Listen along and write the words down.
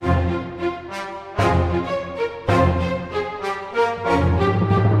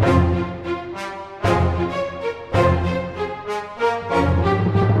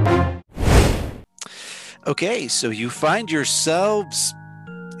Okay, so you find yourselves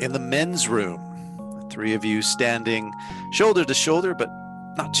in the men's room. The three of you standing shoulder to shoulder, but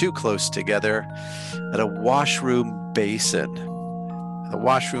not too close together, at a washroom basin. The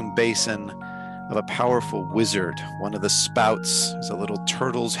washroom basin of a powerful wizard. One of the spouts is a little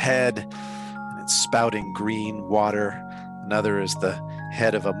turtle's head, and it's spouting green water. Another is the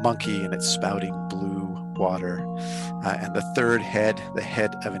head of a monkey, and it's spouting blue water. And the third head, the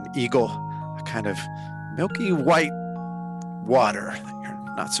head of an eagle, a kind of milky white water that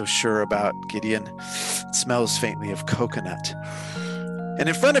you're not so sure about, Gideon. It smells faintly of coconut. And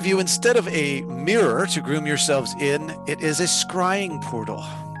in front of you, instead of a mirror to groom yourselves in, it is a scrying portal.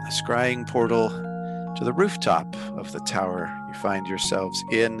 A scrying portal to the rooftop of the tower you find yourselves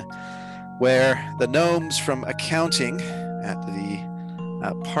in, where the gnomes from accounting at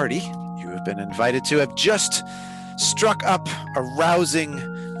the party you have been invited to have just struck up a rousing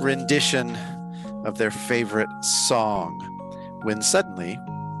rendition of their favorite song, when suddenly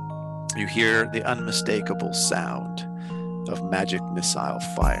you hear the unmistakable sound of magic missile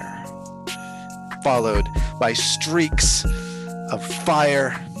fire, followed by streaks of fire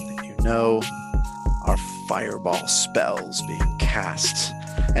that you know are fireball spells being cast.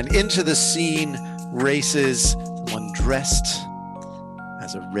 And into the scene races one dressed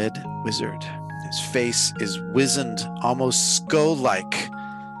as a red wizard. His face is wizened, almost skull-like,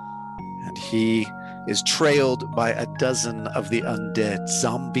 and he is trailed by a dozen of the undead,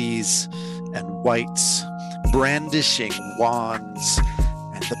 zombies and wights, brandishing wands,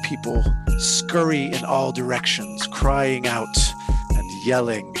 and the people scurry in all directions, crying out and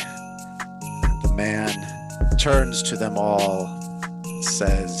yelling. And the man turns to them all and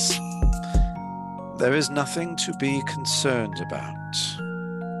says, "There is nothing to be concerned about,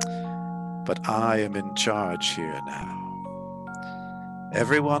 but I am in charge here now.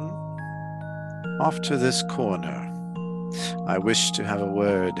 Everyone, off to this corner. I wish to have a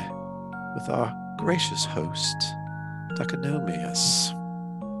word with our gracious host, Takenomius."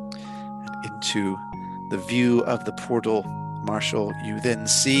 And into the view of the portal, Marshall, you then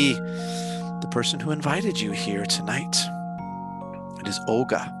see the person who invited you here tonight. It is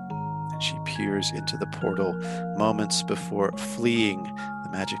Olga, and she peers into the portal moments before fleeing the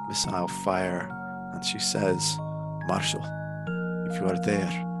magic missile fire, and she says, "Marshall, if you are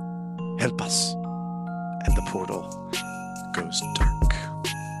there, help us." And the portal goes dark.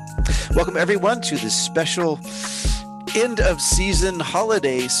 Welcome everyone to this special end of season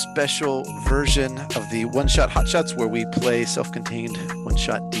holiday special version of the One Shot Hot Shots, where we play self-contained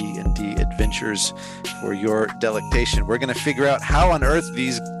one-shot D&D adventures for your delectation. We're going to figure out how on earth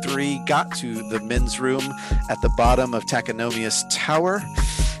these three got to the men's room at the bottom of Takenomius Tower,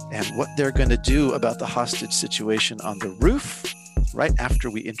 and what they're going to do about the hostage situation on the roof right after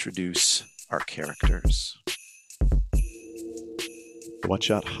we introduce our characters. The One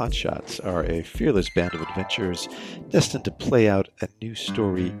Shot Hot Shots are a fearless band of adventurers destined to play out a new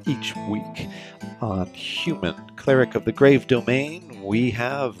story each week. On Human, Cleric of the Grave Domain, we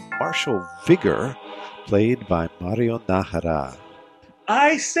have Marshall Vigor, played by Mario Nahara.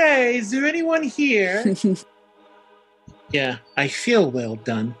 I say, is there anyone here? Yeah, I feel well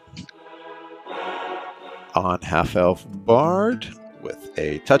done. On Half-Elf Bard, with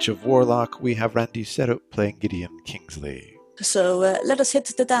a touch of Warlock, we have Randy Serut playing Gideon Kingsley. So let us hit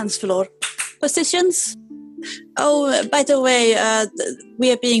the dance floor. Positions? Oh, by the way,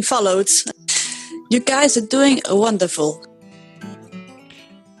 we are being followed. You guys are doing wonderful.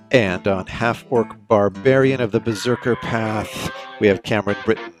 And on Half-Orc Barbarian of the Berserker Path, we have Cameron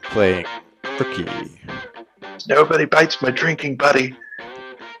Britton playing Urki. Nobody bites my drinking buddy.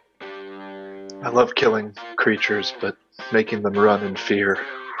 I love killing creatures, but making them run in fear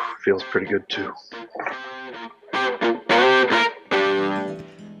feels pretty good too.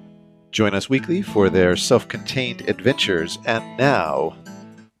 Join us weekly for their self-contained adventures, and now,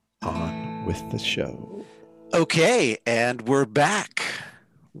 on with the show. Okay, and we're back.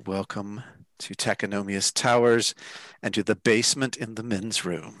 Welcome to Takenomius Towers and to the basement in the men's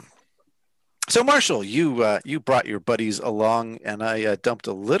room. So, Marshall, you brought your buddies along, and I dumped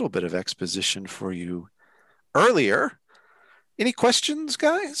a little bit of exposition for you earlier. Any questions,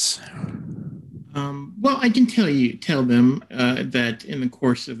 guys? Well, I can tell them that in the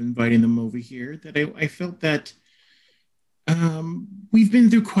course of inviting them over here, that I felt that we've been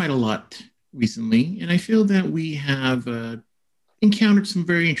through quite a lot recently, and I feel that we have encountered some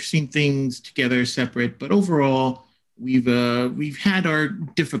very interesting things together, separate, but overall, we've had our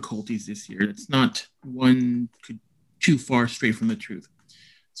difficulties this year. It's not one too far straight from the truth.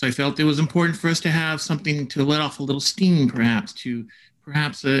 So I felt it was important for us to have something to let off a little steam, perhaps, to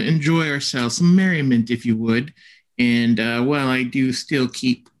perhaps enjoy ourselves, some merriment, if you would. And while I do still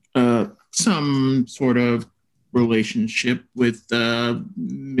keep some sort of relationship with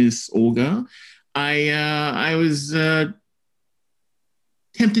Miss Olga, I was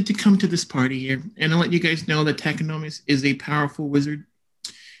tempted to come to this party here, and I'll let you guys know that Taconomus is a powerful wizard.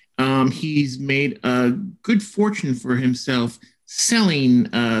 He's made a good fortune for himself selling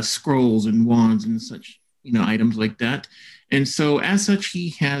scrolls and wands and such, items like that. And so, as such, he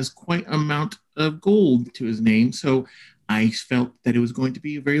has quite an amount of gold to his name. So, I felt that it was going to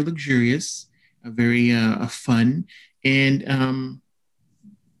be a very luxurious, a very fun, and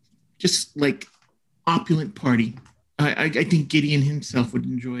just like opulent party. I think Gideon himself would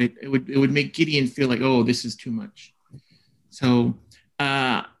enjoy it. It would make Gideon feel like, oh, this is too much. So,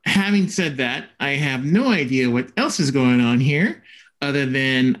 having said that, I have no idea what else is going on here, other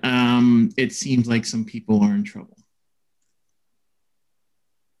than it seems like some people are in trouble.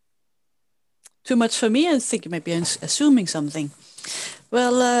 Too much for me? I think you might be assuming something.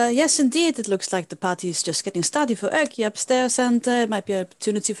 Well, yes, indeed. It looks like the party is just getting started for Erky upstairs, and it might be an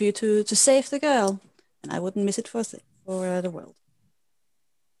opportunity for you to save the girl. And I wouldn't miss it for the world.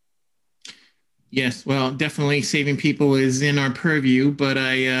 Yes, well, definitely saving people is in our purview, but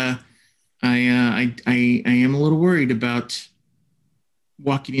I am a little worried about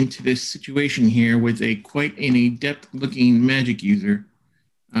walking into this situation here with quite an adept-looking magic user.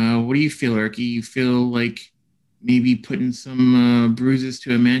 What do you feel, Erky? You feel like maybe putting some bruises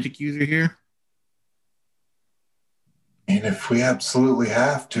to a magic user here? And if we absolutely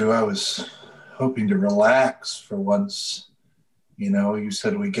have to, I was hoping to relax for once. You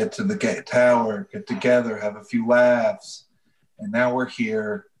said we get to the tower, get together, have a few laughs, and now we're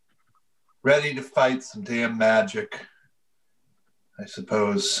here, ready to fight some damn magic. I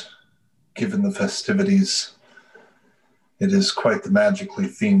suppose, given the festivities, it is quite the magically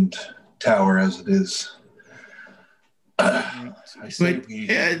themed tower as it is. I say we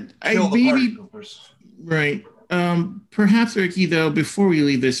kill the party goers. Right. Perhaps, Erky, though, before we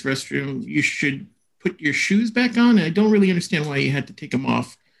leave this restroom, you should put your shoes back on. I don't really understand why you had to take them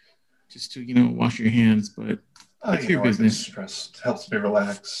off just to, wash your hands, but that's your business. Stressed helps me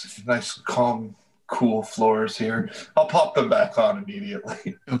relax. Nice, calm, cool floors here. I'll pop them back on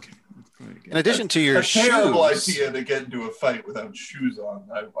immediately. Okay. In addition to your shoes, terrible idea to get into a fight without shoes on.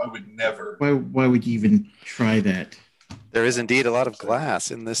 I would never. Why would you even try that? There is indeed a lot of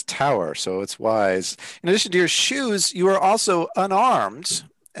glass in this tower, so it's wise. In addition to your shoes, you are also unarmed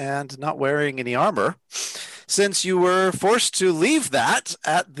and not wearing any armor, since you were forced to leave that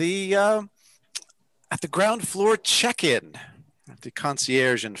at the ground floor check-in. The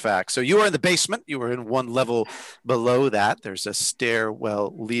concierge, in fact. So you were in the basement. You were in one level below that. There's a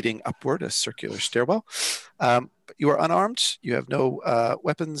stairwell leading upward, a circular stairwell. But you are unarmed. You have no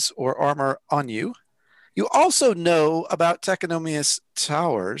weapons or armor on you. You also know about Taconomius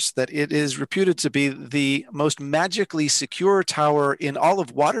Towers that it is reputed to be the most magically secure tower in all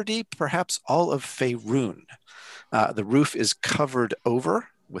of Waterdeep, perhaps all of Faerun. The roof is covered over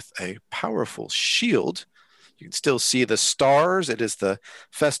with a powerful shield. You can still see the stars. It is the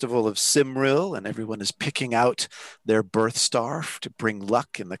festival of Simril, and everyone is picking out their birth star to bring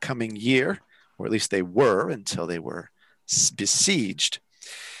luck in the coming year, or at least they were until they were besieged.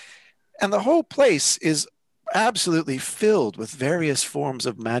 And the whole place is absolutely filled with various forms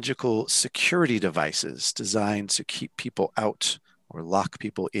of magical security devices designed to keep people out or lock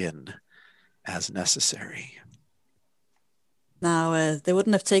people in as necessary. Now, they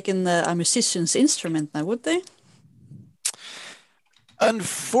wouldn't have taken a musician's instrument now, would they?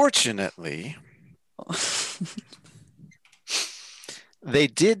 Unfortunately, they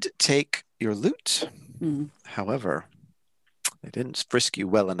did take your loot. However, they didn't frisk you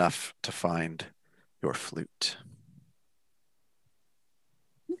well enough to find your flute.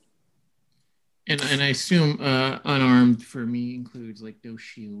 And I assume unarmed for me includes like no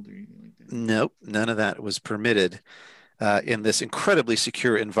shield or anything like that. Nope, none of that was permitted. In this incredibly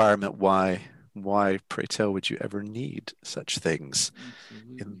secure environment, why, pray tell, would you ever need such things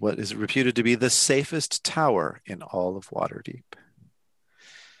in what is reputed to be the safest tower in all of Waterdeep?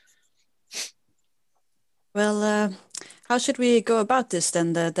 Well, how should we go about this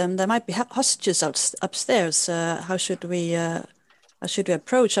then? There might be hostages upstairs. How should we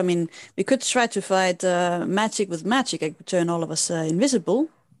approach? I mean, we could try to fight magic with magic. It could turn all of us invisible.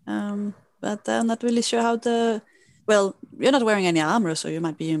 But I'm not really sure how the... Well, you're not wearing any armor, so you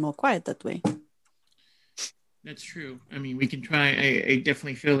might be more quiet that way. That's true. I mean, we can try. I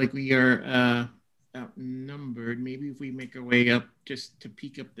definitely feel like we are outnumbered. Maybe if we make our way up just to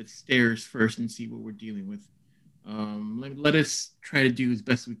peek up the stairs first and see what we're dealing with. Let us try to do as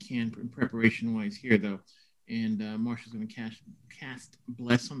best we can in preparation wise here, though. And Marshall's going to cast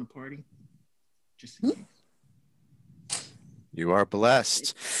Bless on the party, just in case. You are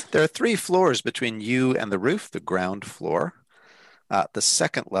blessed. There are 3 floors between you and the roof, the ground floor, the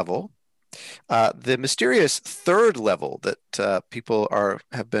second level, the mysterious third level that people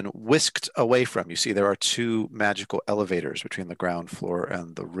have been whisked away from. You see, there are 2 magical elevators between the ground floor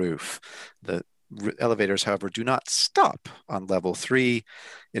and the roof. The elevators, however, do not stop on level 3.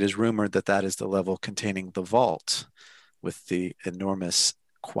 It is rumored that that is the level containing the vault with the enormous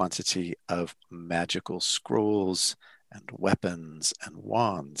quantity of magical scrolls and weapons and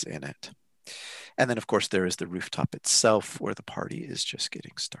wands in it. And then, of course, there is the rooftop itself where the party is just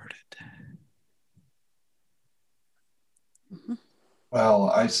getting started. Well,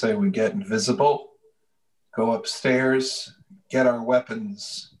 I say we get invisible, go upstairs, get our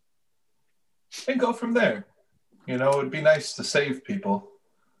weapons, and go from there. You know, it'd be nice to save people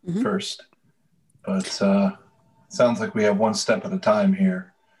first. But sounds like we have one step at a time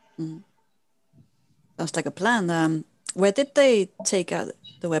here. Sounds like a plan. Where did they take out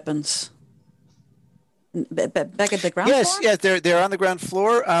the weapons? Back at the ground floor? Yes, they're on the ground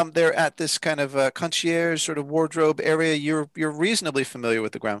floor. They're at this kind of concierge sort of wardrobe area. You're reasonably familiar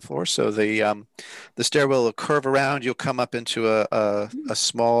with the ground floor, so the stairwell will curve around. You'll come up into a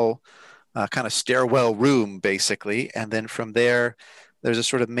small kind of stairwell room, basically, and then from there, there's a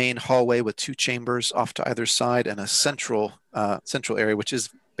sort of main hallway with 2 chambers off to either side and a central area, which is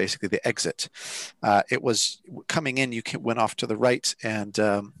basically the exit. It was coming in, you went off to the right and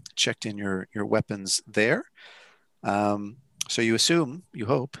checked in your weapons there. So you assume, you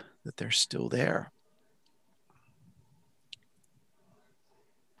hope, that they're still there.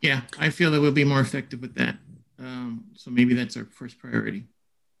 Yeah, I feel that we'll be more effective with that. So maybe that's our first priority.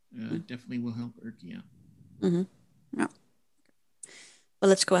 Definitely will help Erky out. Yeah. Well,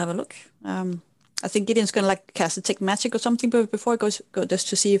 let's go have a look. I think Gideon's going to cast a Detect Magic or something before it goes just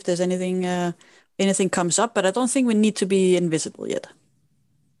to see if there's anything comes up. But I don't think we need to be invisible yet.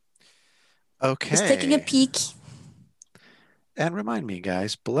 Okay. Just taking a peek. And remind me,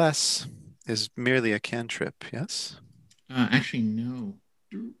 guys, Bless is merely a cantrip, yes? Actually, no.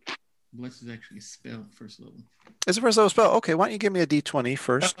 Bless is actually a spell, first level. It's a first level spell. Okay, why don't you give me a D20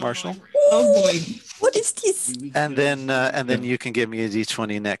 first, Marshall? Oh boy! What is this? And then you can give me a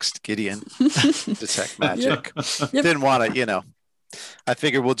D20 next, Gideon. Detect magic. Yep. Didn't want to, I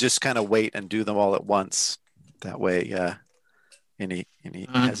figure we'll just kind of wait and do them all at once. That way, any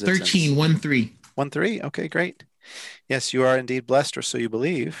hesitance. 13, 1-3. 1-3. Okay, great. Yes, you are indeed blessed, or so you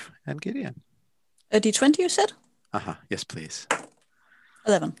believe. And Gideon. A D20, you said? Yes, please.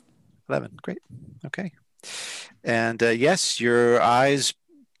 11. 11. Great. Okay. And yes, your eyes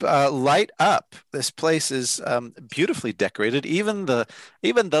light up. This place is beautifully decorated. Even the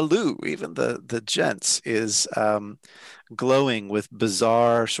gents is glowing with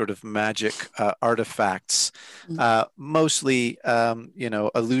bizarre sort of magic artifacts, mostly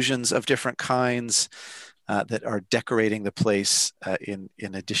illusions of different kinds that are decorating the place in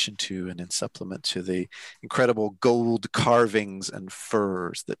addition to and in supplement to the incredible gold carvings and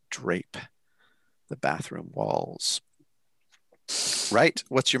furs that drape the bathroom walls. Right.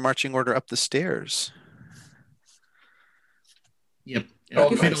 What's your marching order up the stairs? Yep.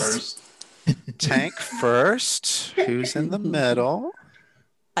 First. Tank first. Who's in the middle?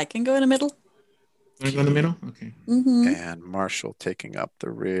 I can go in the middle. Want to go in the middle? Okay. And Marshall taking up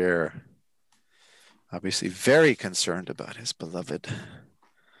the rear. Obviously very concerned about his beloved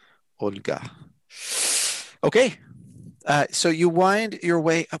Olga. Okay. So you wind your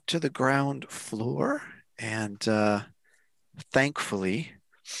way up to the ground floor, and thankfully,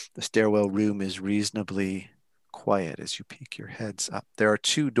 the stairwell room is reasonably quiet as you peek your heads up. There are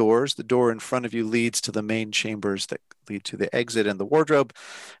 2 doors. The door in front of you leads to the main chambers that lead to the exit and the wardrobe,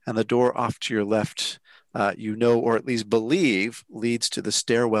 and the door off to your left, or at least believe, leads to the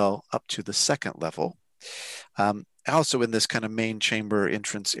stairwell up to the second level. Also in this kind of main chamber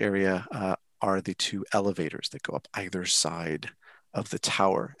entrance area are the 2 elevators that go up either side of the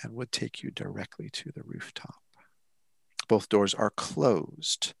tower and would take you directly to the rooftop. Both doors are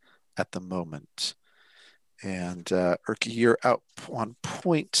closed at the moment. And Erky, you're out on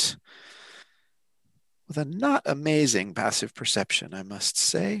point with a not amazing passive perception, I must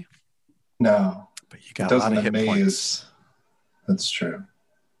say. No. But you got a lot of hit points. That's true.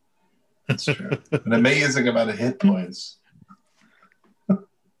 That's true. An amazing amount of hit points.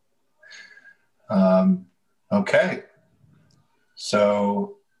 Okay.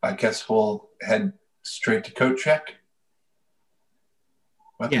 So I guess we'll head straight to coat check.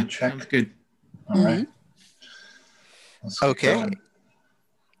 Weapon check. Sounds good. All right. Let's get Okay. going.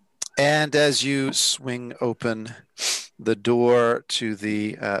 And as you swing open the door to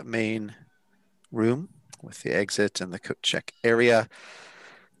the main room with the exit and the coat check area,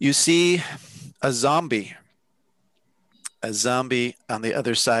 you see a zombie on the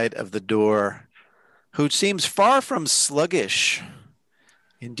other side of the door who seems far from sluggish,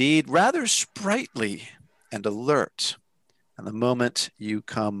 indeed rather sprightly and alert. And the moment you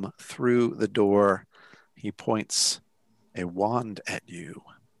come through the door, he points a wand at you.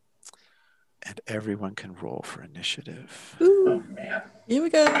 And everyone can roll for initiative. Ooh, Oh, man. here we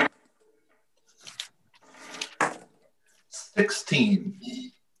go.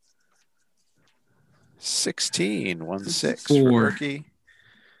 16. 16, 1-6 for 4. Erky.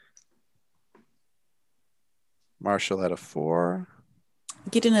 Marshall at a 4.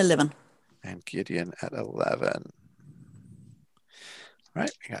 Gideon 11. And Gideon at 11. All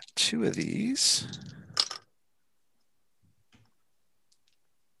right, we got 2 of these.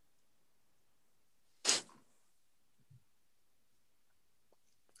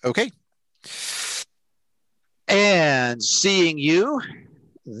 Okay. And seeing you,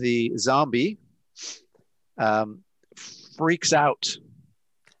 the zombie freaks out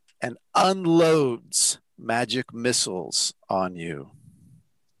and unloads magic missiles on you.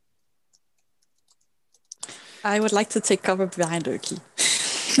 I would like to take cover behind Erky.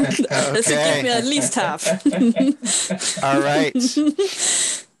 This will give me at least half. All right.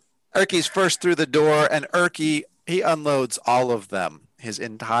 Erky's first through the door, and Erky, he unloads all of them, his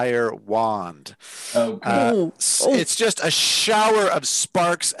entire wand. Okay. It's just a shower of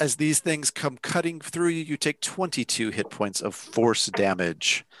sparks as these things come cutting through you. You take 22 hit points of force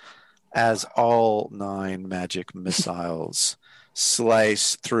damage as all 9 magic missiles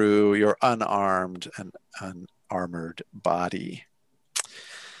slice through your unarmed and unarmored body.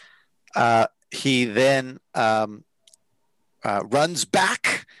 He then runs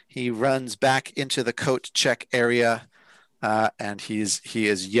back. He runs back into the coat check area, and he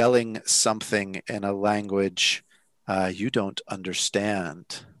is yelling something in a language you don't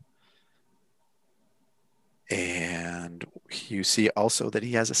understand. And you see also that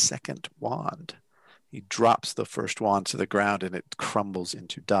he has a second wand. He drops the first wand to the ground and it crumbles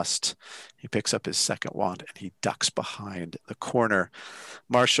into dust. He picks up his second wand and he ducks behind the corner.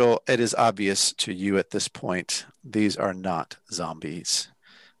 Marshall, it is obvious to you at this point, these are not zombies.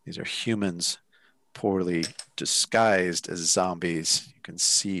 These are humans poorly disguised as zombies. You can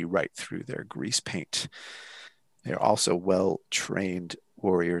see right through their grease paint. They're also well-trained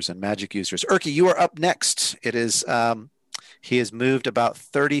warriors and magic users. Erky, you are up next. It is... he has moved about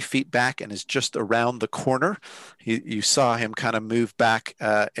 30 feet back and is just around the corner. You saw him kind of move back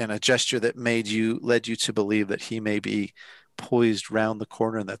in a gesture that led you to believe that he may be poised round the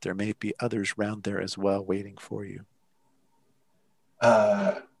corner and that there may be others round there as well waiting for you.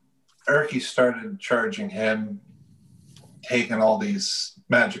 Erky started charging him, taking all these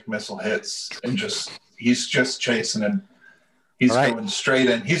magic missile hits, and he's just chasing him. He's going straight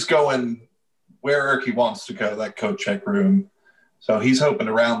in. He's going where Erky wants to go, that coat check room. So he's hoping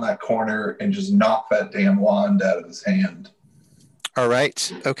to round that corner and just knock that damn wand out of his hand. All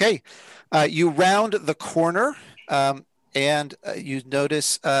right. Okay. You round the corner and you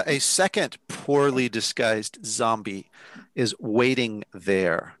notice a second poorly disguised zombie is waiting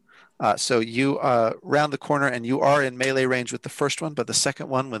there. So you round the corner and you are in melee range with the first one, but the second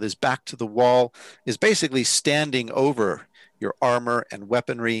one with his back to the wall is basically standing over your armor and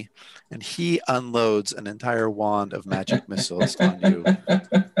weaponry, and he unloads an entire wand of magic missiles on you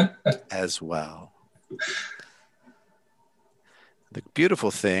as well. The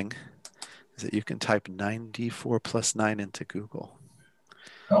beautiful thing is that you can type 9d4 plus 9 into Google.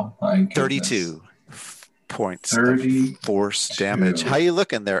 Oh my goodness. 32 points of force damage. How you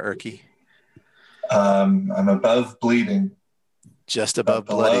looking there, Erky? I'm above bleeding. Just above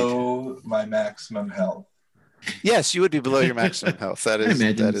bloodied. Below my maximum health. Yes, you would be below your maximum health. That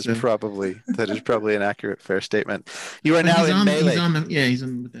is probably an accurate, fair statement. You are now in melee. He's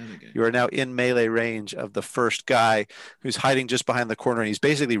on with the other guy. You are now in melee range of the first guy who's hiding just behind the corner, and he's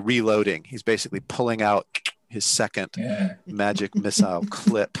basically reloading. He's basically pulling out his second magic missile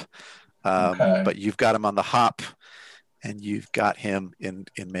clip. But you've got him on the hop, and you've got him in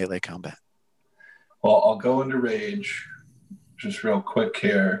melee combat. Well, I'll go into rage, just real quick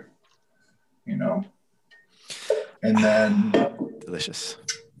here, and then delicious.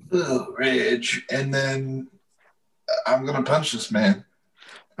 Rage, and then I'm gonna punch this man.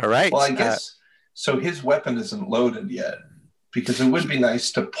 All right. Well, I guess so. His weapon isn't loaded yet, because it would be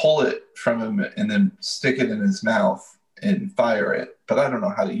nice to pull it from him and then stick it in his mouth and fire it. But I don't know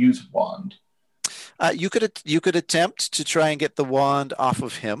how to use a wand. You could attempt to try and get the wand off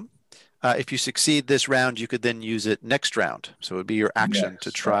of him. If you succeed this round, you could then use it next round. So it would be your action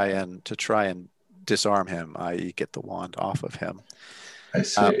to try and disarm him, i.e., get the wand off of him. I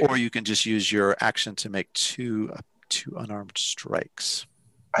see. Or you can just use your action to make two unarmed strikes.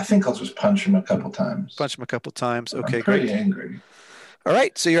 I think I'll just punch him a couple times. Punch him a couple times. Okay, I'm pretty great. angry. All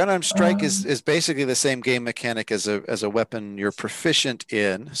right. So your unarmed strike is basically the same game mechanic as a weapon you're proficient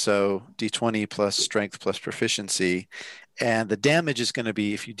in. So D20 plus strength plus proficiency. And the damage is going to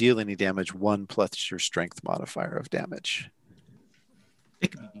be, if you deal any damage, 1 plus your strength modifier of damage.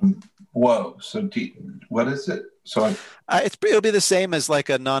 Whoa. So what is it? So it'll be the same as like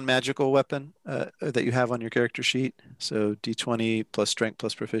a non-magical weapon that you have on your character sheet. So D20 plus strength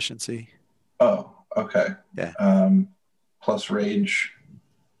plus proficiency. Oh, okay. Yeah. Plus rage.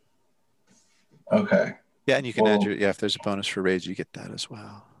 Okay. Yeah, and you can add if there's a bonus for rage, you get that as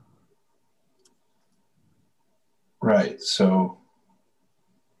well. Right. So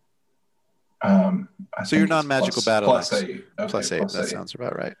so your non-magical battle plus axe. 8. Okay, plus 8. Plus that 8. Sounds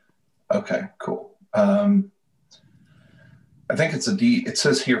about right. Okay, cool. I think it's a D. It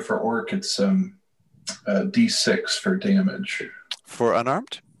says here for orc, it's D6 for damage. For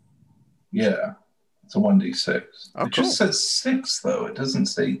unarmed? Yeah, it's a 1d6. Oh, it just says 6 though. It doesn't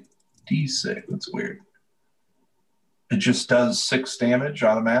say D6. That's weird. It just does 6 damage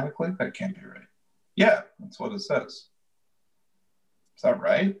automatically. That can't be right. Yeah, that's what it says. Is that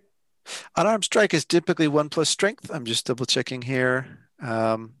right? Unarmed strike is typically 1 plus strength. I'm just double checking here.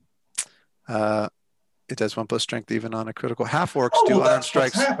 It does 1 plus strength even on a critical. Half orcs do unarmed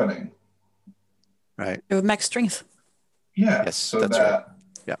strikes. What's happening. Right. With max strength. Yeah. Yes, so that's that right.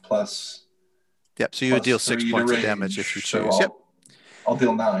 Yeah. Plus. Yep. So you would deal 6 3 points to of damage range, if you so choose. Yep. I'll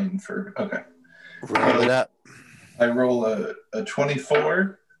deal 9 for. Okay. Roll it up. I roll a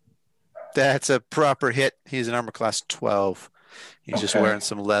 24. That's a proper hit. He's an armor class 12. He's just wearing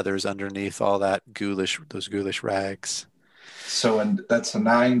some leathers underneath all that those ghoulish rags. So, and that's a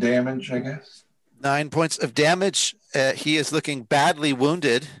 9 damage, I guess. 9 points of damage. He is looking badly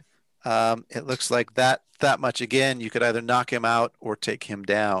wounded. It looks like that much again. You could either knock him out or take him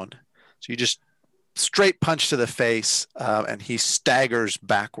down. So you just straight punch to the face, and he staggers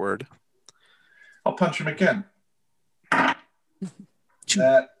backward. I'll punch him again.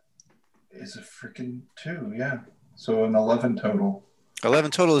 That is a freaking 2, yeah. So an 11 total.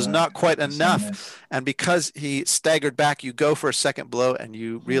 11 total is not quite enough. And because he staggered back, you go for a second blow, and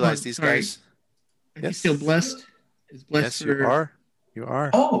you realize these guys. Are you still blessed? Is blessed yes, you are. You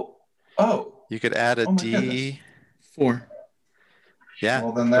are. Oh. You could add a D4. Yeah.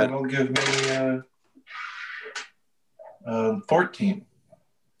 Well, then that will give me 14.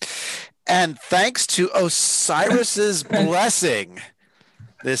 And thanks to Osiris's blessing,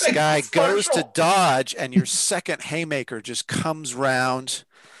 this guy goes to dodge, and your second haymaker just comes round,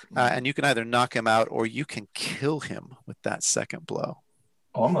 and you can either knock him out or you can kill him with that second blow.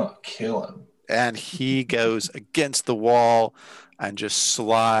 Oh, I'm gonna kill him. And he goes against the wall and just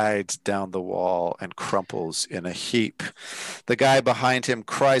slides down the wall and crumples in a heap. The guy behind him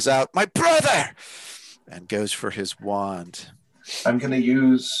cries out, "My brother!" and goes for his wand. I'm going to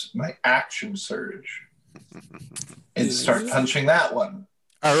use my action surge and start punching that one.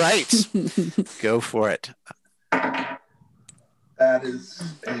 All right. Go for it. That is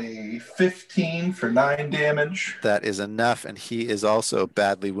a 15 for 9 damage. That is enough, and he is also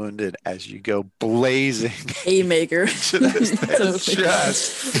badly wounded as you go blazing. Haymaker. Just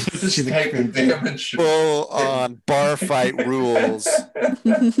taking damage. Full on bar fight rules.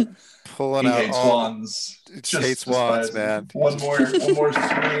 Pulling out hates all wands. Just hates wands, man. One more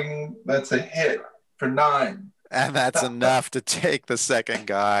swing. That's a hit for 9. And that's enough to take the second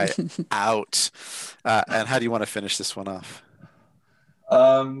guy out. And how do you want to finish this one off?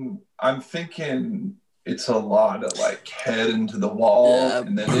 I'm thinking it's a lot of like head into the wall,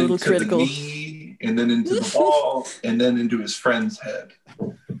 and then into the knee, and then into the wall, and then into his friend's head.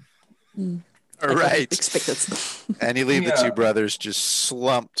 All right. Expected. And you leave the two brothers just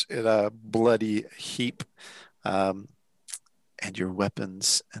slumped in a bloody heap. And your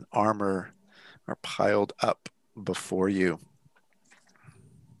weapons and armor are piled up before you.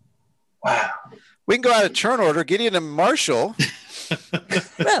 Wow. We can go out of turn order. Gideon and Marshall.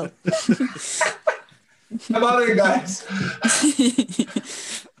 Well. I'm out of here, guys.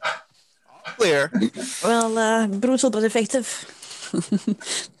 Clear. Well, brutal but effective.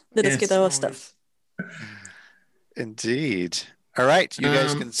 Let us get our stuff. Indeed. All right. You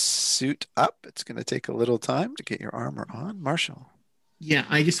guys can suit up. It's going to take a little time to get your armor on. Marshall. Yeah,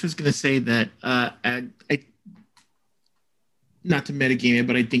 I just was going to say that not to metagame it,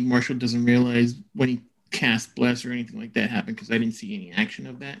 but I think Marshall doesn't realize when he cast Bless or anything like that happen because I didn't see any action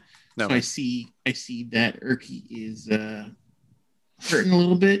of that. No. So I see that Erky is hurting a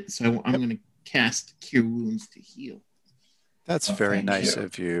little bit, so I'm going to cast Cure Wounds to heal. That's very nice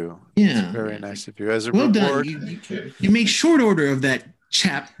of you. Yeah, That's very nice of you. As a well reward, done. You make short order of that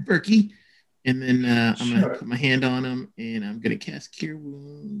chap, Erky, and then I'm going to put my hand on him, and I'm going to cast Cure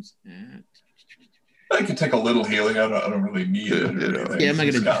Wounds at. I can take a little healing. I don't really need it. Yeah, I'm not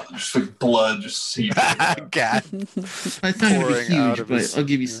going to. Just like blood, just seeping. God. It's not going to be huge, but I'll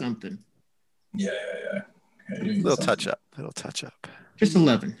give you something. Yeah. A little touch up. Just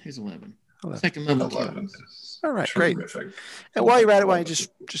 11. Here's 11. Second level. 11. All right, Terrific. great. And while you're at it, why don't you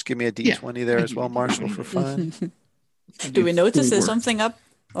just give me a D20 there as well, Marshall, for fun. Do we notice there's something up?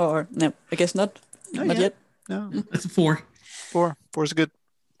 Or no, I guess not. Not yet. No. That's a 4. 4. 4's a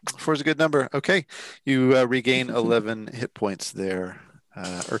good number. Okay. You regain 11 hit points there,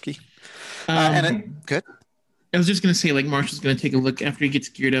 Erky. Good. I was just going to say, like, Marshall's going to take a look. After he gets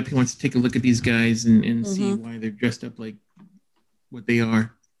geared up, he wants to take a look at these guys and see why they're dressed up like what they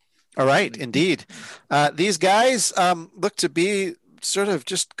are. All right, indeed. These guys look to be sort of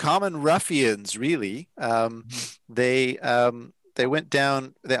just common ruffians, really. They went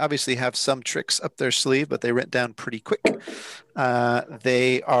down. They obviously have some tricks up their sleeve, but they went down pretty quick.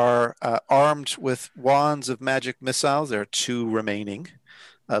 They are armed with wands of magic missiles. There are 2 remaining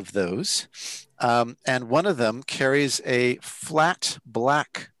of those. And one of them carries a flat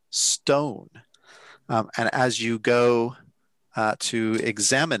black stone. And as you go to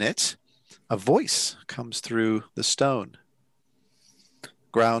examine it, a voice comes through the stone.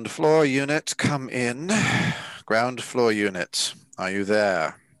 Ground floor unit, come in. Ground floor unit, are you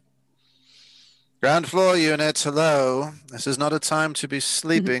there? Ground floor unit, hello. This is not a time to be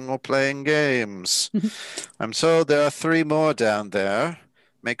sleeping or playing games. I'm told there are 3 more down there.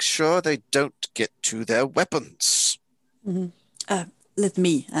 Make sure they don't get to their weapons. Let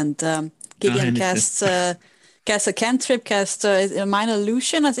me. And Gideon casts a cantrip, casts a minor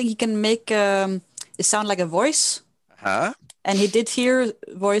illusion. I think he can make it sound like a voice. Huh? And he did hear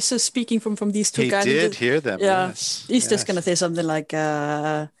voices speaking from these 2 guys. He did hear them, yeah. Yes. He's just going to say something like,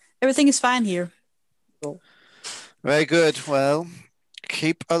 everything is fine here. So. Very good. Well,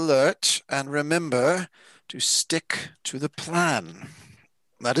 keep alert and remember to stick to the plan.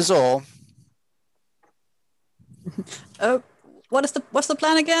 That is all. What's the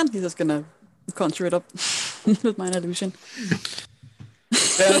plan again? He's just going to conjure it up with minor illusion.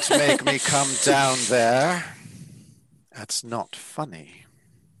 Don't make me come down there. That's not funny.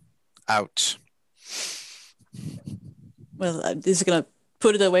 Out. Well, I'm just going to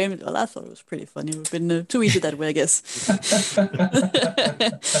put it away. Well, I thought it was pretty funny. We've been too easy that way, I guess.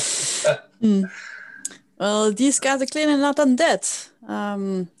 Well, these guys are clearly not undead.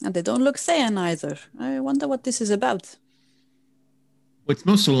 And they don't look sane either. I wonder what this is about. What's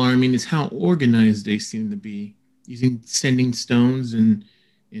most alarming is how organized they seem to be, using sending stones and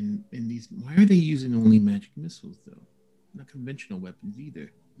these. Why are they using only magic missiles, though? Not conventional weapons either.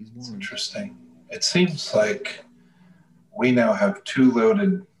 It's interesting. It seems like we now have 2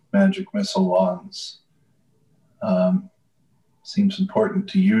 loaded magic missile wands. Seems important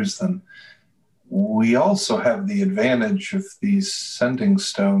to use them. We also have the advantage of these sending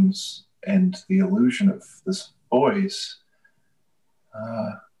stones and the illusion of this voice.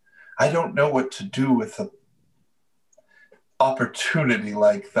 I don't know what to do with an opportunity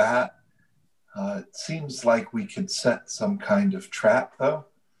like that. It seems like we could set some kind of trap, though.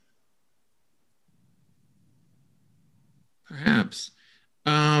 Perhaps.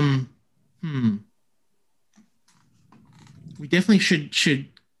 We definitely should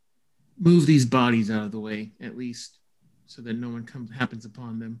move these bodies out of the way, at least, so that no one happens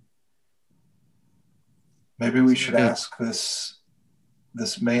upon them. Maybe we should ask this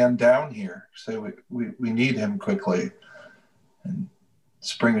man down here. Say we need him quickly, and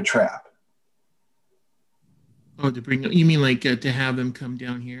spring a trap. Oh, to bring, you mean like to have them come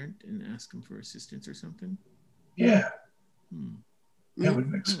down here and ask them for assistance or something? Yeah. I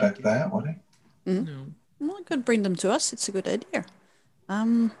wouldn't expect that, would he? No. Well, I could bring them to us. It's a good idea.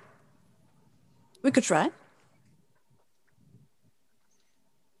 We could try.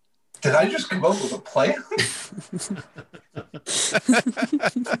 Did I just come up with a plan?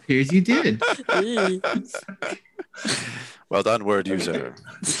 Here's you did. Well done, word user.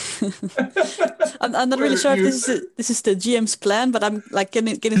 I'm not really sure if this is the GM's plan, but I'm like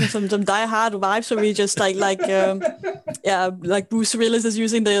getting some Die Hard vibes. So we just like Bruce Willis is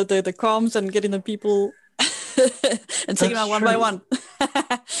using the comms and getting the people and taking them out one by one.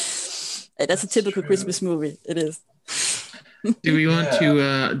 Hey, that's a typical Christmas movie. It is. Do we want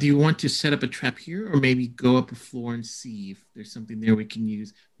to? Do you want to set up a trap here, or maybe go up a floor and see if there's something there we can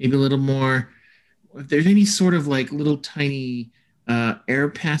use? Maybe a little more. If there's any sort of like little tiny air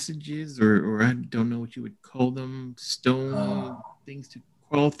passages, or I don't know what you would call them, stone things to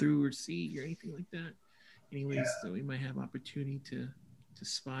crawl through or see, or anything like that. Anyways, so we might have opportunity to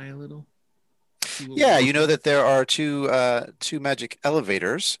spy a little. Yeah, you know that there are two magic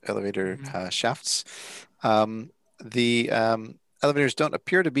elevator shafts. The elevators don't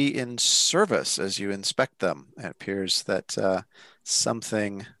appear to be in service as you inspect them. It appears that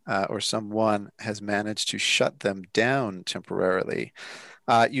something or someone has managed to shut them down temporarily.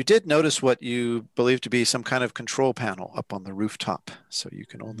 You did notice what you believe to be some kind of control panel up on the rooftop, so you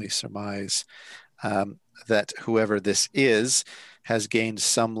can only surmise that whoever this is has gained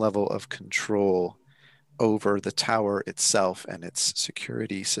some level of control over the tower itself and its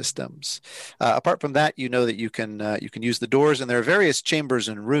security systems. Apart from that, you know that you can use the doors, and there are various chambers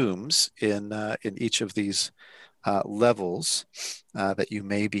and rooms in each of these levels that you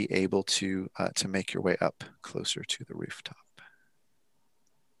may be able to make your way up closer to the rooftop.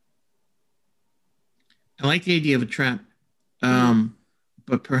 I like the idea of a trap,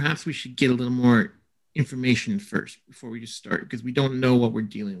 but perhaps we should get a little more information first before we just start, because we don't know what we're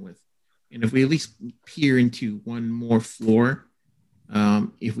dealing with. And if we at least peer into one more floor,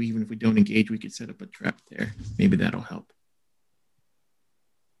 even if we don't engage, we could set up a trap there. Maybe that'll help.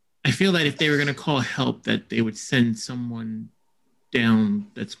 I feel that if they were going to call help, that they would send someone down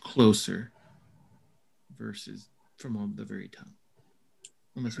that's closer versus from on the very top.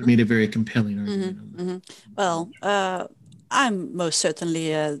 Unless we made a very compelling argument on that. Well, I'm most certainly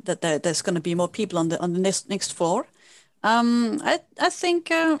that there's going to be more people on the next floor. I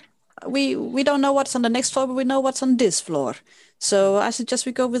think we don't know what's on the next floor, but we know what's on this floor. So I suggest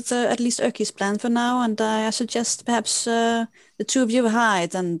we go with at least Erki's plan for now, and I suggest perhaps the two of you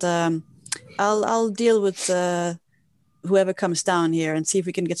hide, and I'll deal with whoever comes down here and see if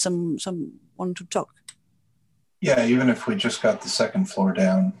we can get someone to talk. Yeah, even if we just got the second floor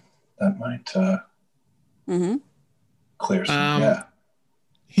down, that might clear some.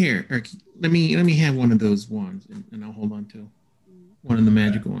 Here, Erky, let me have one of those wands, and I'll hold on to one of the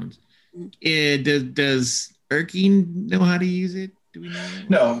magical ones. Does Erky know how to use it? Do we know that?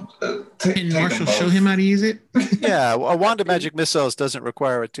 No. Can Marshall show him how to use it? Yeah, a wand of magic missiles doesn't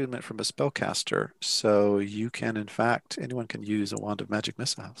require attunement from a spellcaster, so you can, in fact, anyone can use a wand of magic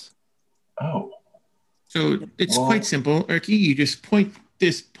missiles. Oh. So it's quite simple, Erky. You just point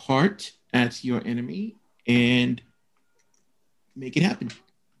this part at your enemy and make it happen.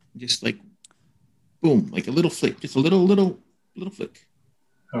 Just like, boom, like a little flick. Just a little flick.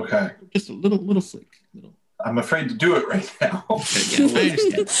 Okay. Just a little flick. I'm afraid to do it right now. Yeah, I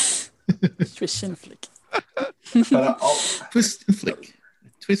understand. Twist and flick. But Twist and flick.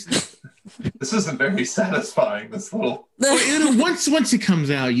 Twist. This isn't very satisfying. This little. Once it comes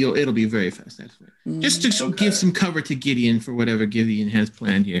out, it'll be very fast. That's right. Just to give some cover to Gideon for whatever Gideon has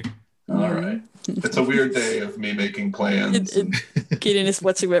planned here. All right. It's a weird day of me making plans. Gideon is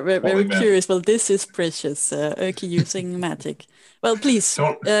watching very curious. Well, this is precious. Erky using magic. Well, please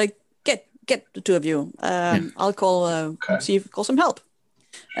get the two of you. I'll call see if call some help.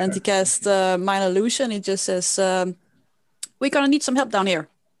 And he casts minor illusion. He just says, "We're gonna need some help down here."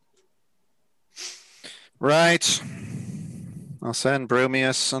 Right. I'll send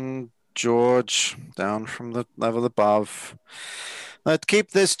Bromius and George down from the level above. Let's keep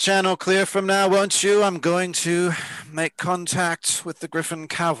this channel clear from now, won't you? I'm going to make contact with the Griffin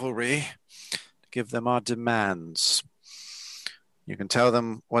Cavalry to give them our demands. You can tell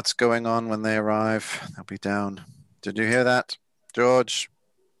them what's going on when they arrive. They'll be down. Did you hear that, George?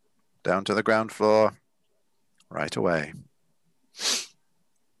 Down to the ground floor right away.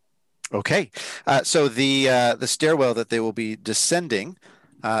 Okay, so the stairwell that they will be descending,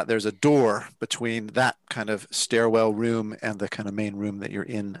 there's a door between that kind of stairwell room and the kind of main room that you're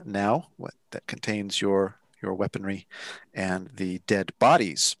in now, that contains your weaponry and the dead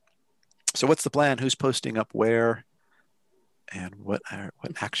bodies. So what's the plan? Who's posting up where? And what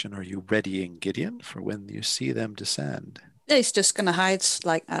action are you readying, Gideon, for when you see them descend? Yeah, he's just gonna hide,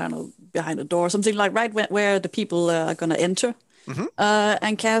 like, I don't know, behind a door or something, like right where the people are gonna enter.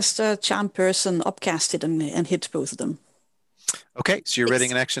 And cast Charm Person, upcast it, and hit both of them. Okay, so you're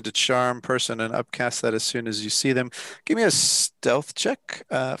readying an action to Charm Person and upcast that as soon as you see them. Give me a stealth check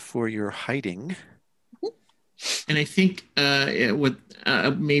for your hiding. And I think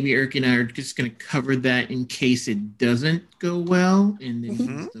maybe Erky and I are just going to cover that in case it doesn't go well, and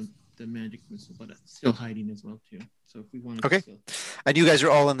then use the magic missile, but still hiding as well too. So if we want to, and you guys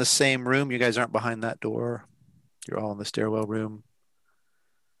are all in the same room. You guys aren't behind that door. You're all in the stairwell room,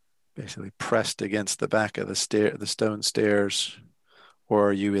 basically pressed against the back of the stone stairs, or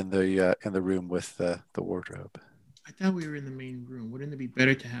are you in the room with the wardrobe? I thought we were in the main room. Wouldn't it be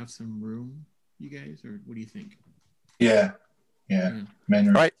better to have some room, you guys, or what do you think? Yeah. Main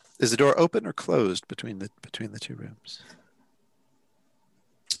room. All right. Is the door open or closed between the two rooms?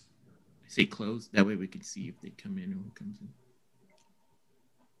 I say closed. That way we can see if they come in or who comes in.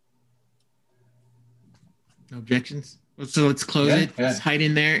 No objections? So let's close it. Yeah. Let's hide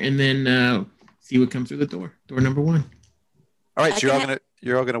in there and then see what comes through the door. Door number 1. All right. So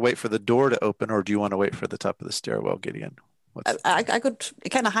you're all gonna wait for the door to open, or do you want to wait for the top of the stairwell, Gideon? I could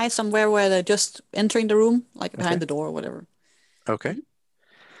kind of hide somewhere where they're just entering the room, like behind the door or whatever. Okay.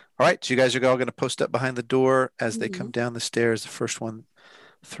 All right. So you guys are all going to post up behind the door as they Mm-hmm. come down the stairs. The first one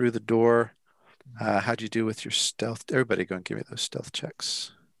through the door. How'd you do with your stealth? Everybody go and give me those stealth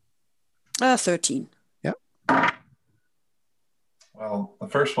checks. 13. Yep. Well, the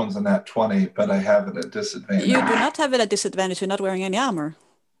first one's a nat 20, but I have it at disadvantage. You do not have it at disadvantage. You're not wearing any armor.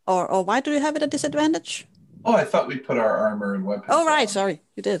 Or why do you have it at disadvantage? Oh, I thought we put our armor and weapons Oh, right. on. Sorry.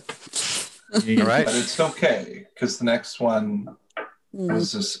 You did. All right. But it's okay because the next one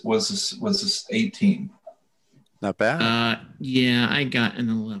was this 18. Not bad. Yeah, I got an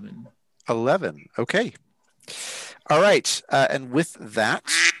 11. 11. Okay. All right. And with that,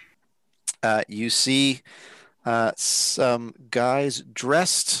 you see some guys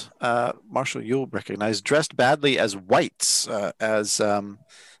dressed, Marshall, you'll recognize, dressed badly as whites, as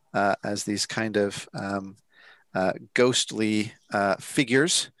these kind of ghostly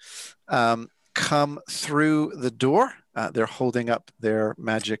figures come through the door. They're holding up their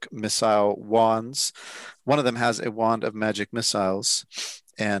magic missile wands. One of them has a wand of magic missiles,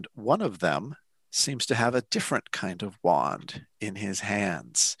 and one of them seems to have a different kind of wand in his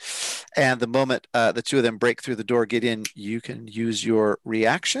hands. And the moment the two of them break through the door, Gideon, you can use your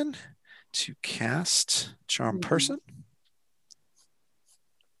reaction to cast Charm Person.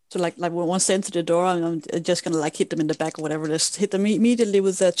 So like once they enter the door, I'm just gonna like hit them in the back or whatever. Just hit them immediately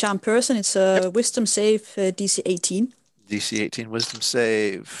with a charm person. It's a wisdom save, DC 18. DC 18 wisdom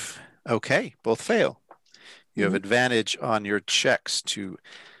save. Okay, both fail. You have advantage on your checks to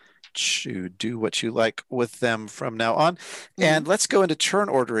do what you like with them from now on. And let's go into turn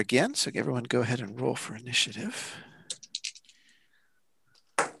order again. So everyone go ahead and roll for initiative.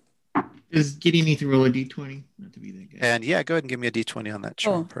 Does Gideon need to roll a d20? Not to be that guy. And yeah, go ahead and give me a d20 on that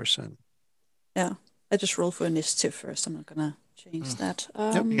charm person. Yeah, I just roll for initiative first. I'm not gonna change that.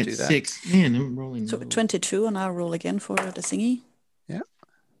 Nope, you I can got do that. 6. Man, I'm rolling. So low. 22, and I'll roll again for the thingy.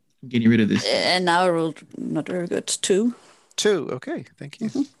 I'm getting rid of this. And now I rolled not very good. 2. 2. Okay, thank you.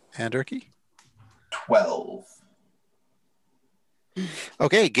 And Erky? 12.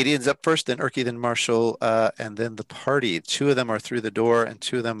 Okay, Gideon's up first, then Erky, then Marshall, and then the party. 2 of them are through the door, and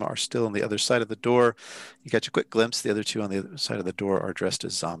 2 of them are still on the other side of the door. You got your quick glimpse. The other 2 on the other side of the door are dressed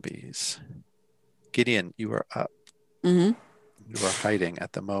as zombies. Gideon, you are up. You are hiding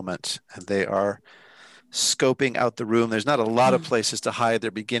at the moment, and they are scoping out the room. There's not a lot of places to hide.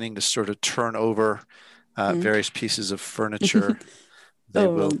 They're beginning to sort of turn over various pieces of furniture. They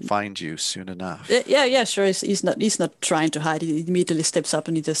will find you soon enough. Yeah, sure. He's not trying to hide. He immediately steps up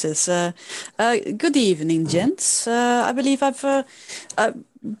and he just says, "Good evening, gents. I believe I've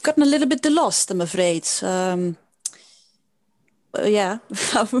gotten a little bit lost, I'm afraid. Yeah,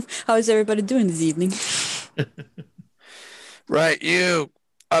 how is everybody doing this evening?" Right, you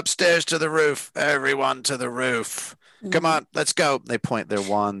upstairs to the roof. Everyone to the roof. Come on, let's go. They point their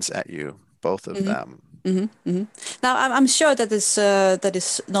wands at you, both of them. Now, I'm sure that is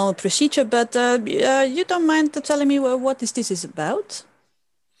normal procedure, but you don't mind telling me what this is about?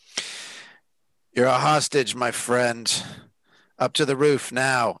 You're a hostage, my friend. Up to the roof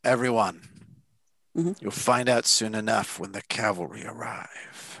now, everyone. You'll find out soon enough when the cavalry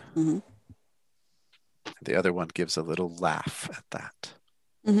arrive. The other one gives a little laugh at that.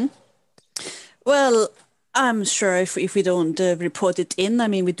 Well, I'm sure if we don't report it in, I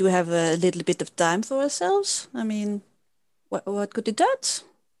mean, we do have a little bit of time for ourselves. I mean, what could be that?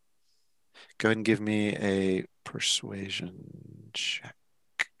 Go ahead and give me a persuasion check.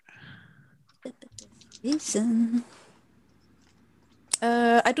 Listen.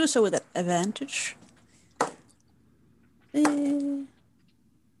 I do so with advantage. What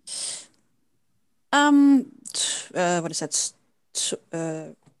is that?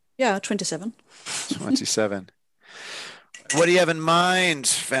 Yeah, 27. 27. What do you have in mind,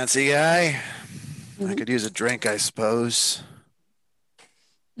 fancy guy? I could use a drink, I suppose.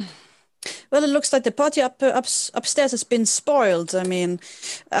 Well, it looks like the party upstairs has been spoiled. I mean,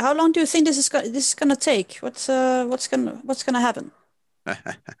 how long do you think this is gonna take? What's gonna happen?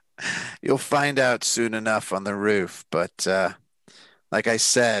 You'll find out soon enough on the roof, but like I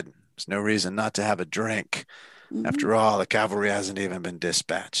said, there's no reason not to have a drink. Mhm. After all, the cavalry hasn't even been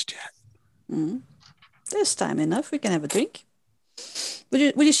dispatched yet. Mhm. There's time enough. We can have a drink.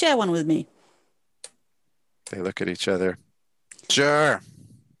 Would you share one with me? They look at each other. Sure.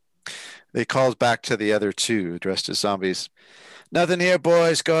 They calls back to the other two dressed as zombies. Nothing here,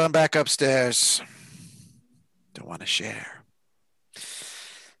 boys. Going back upstairs. Don't want to share.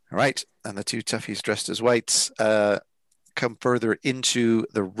 All right. And the two toughies dressed as whites come further into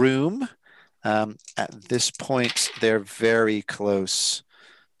the room. At this point, they're very close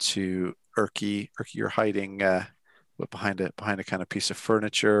to Erky. Erky, you're hiding behind a kind of piece of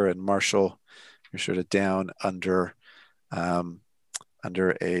furniture, and Marshall, you're sort of down under a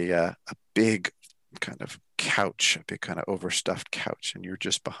big kind of couch, a big kind of overstuffed couch, and you're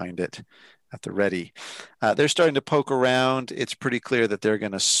just behind it at the ready. They're starting to poke around. It's pretty clear that they're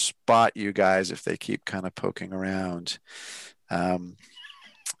going to spot you guys if they keep kind of poking around. And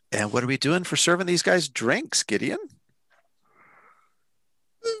what are we doing for serving these guys drinks, Gideon?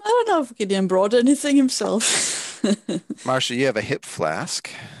 I don't know if Gideon brought anything himself. Marshall, you have a hip flask.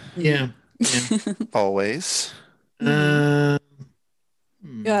 Yeah. Always. Yeah,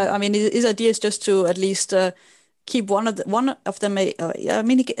 I mean, his idea is just to at least keep one of them. Yeah, I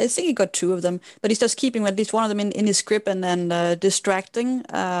mean, I think he got two of them, but he's just keeping at least one of them in his grip and then distracting,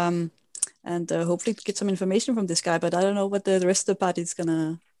 and hopefully get some information from this guy. But I don't know what the rest of the party is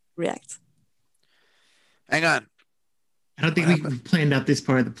gonna react. Hang on. I don't think we planned out this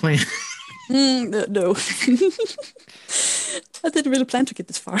part of the plan. No. I didn't really plan to get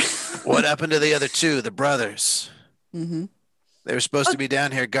this far. What happened to the other two, the brothers? Mm-hmm. They were supposed to be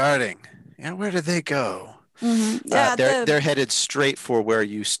down here guarding. Yeah, where did they go? Mm-hmm. Yeah, they're headed straight for where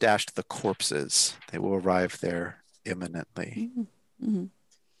you stashed the corpses. They will arrive there imminently. Mm-hmm. All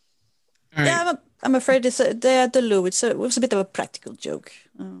right. Yeah, I'm afraid they're at the loo. It was a bit of a practical joke.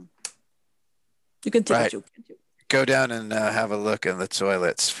 You can take a joke. Go down and have a look in the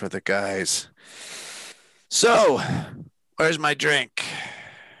toilets for the guys. So, where's my drink?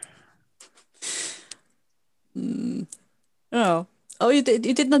 Oh, you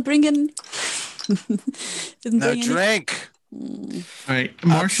did not bring in. No drink. All right,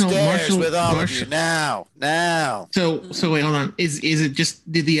 Marshall, with all of you now. So wait, hold on. Is it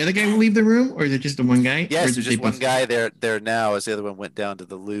just did the other guy leave the room, or is it just the one guy? Yes, there's just one guy there now, as the other one went down to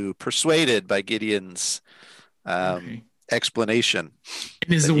the loo, persuaded by Gideon's explanation.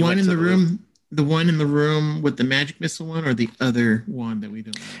 And is the one in the room the one in the room with the magic missile one, or the other wand that we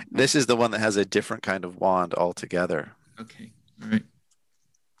don't know? This is the one that has a different kind of wand altogether. Okay, all right.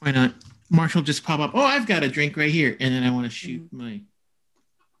 Why not? Marshall just pop up. Oh, I've got a drink right here, and then I want to shoot my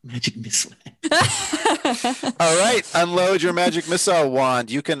magic missile. All right, unload your magic missile wand.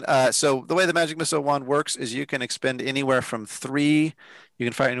 You can. So the way the magic missile wand works is you can expend anywhere from 3. You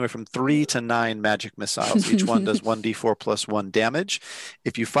can fire anywhere from 3 to 9 magic missiles. Each one does 1d4 plus 1 damage.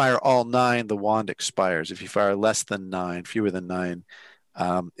 If you fire all 9, the wand expires. If you fire less than 9, fewer than 9,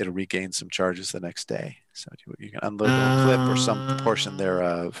 it'll regain some charges the next day. So you can unload a clip or some portion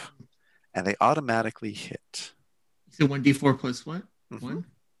thereof, and they automatically hit. So 1d4 plus what? Mm-hmm. 1?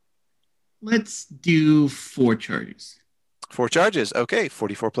 Let's do 4 charges. 4 charges. Okay,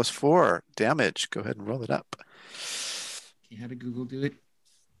 44 plus 4 damage. Go ahead and roll it up. Okay, how did Google do it?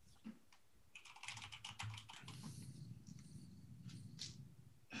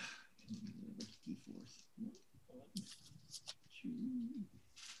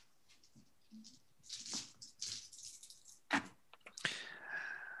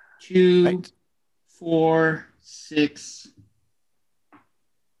 Two, right. 4, 6,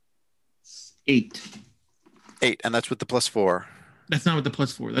 8. 8, and that's with the plus 4. That's not with the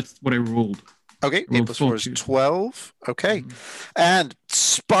plus 4. That's what I rolled. Okay, 8 plus 4 is 12. Okay. And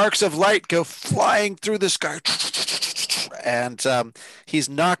sparks of light go flying through the sky. And he's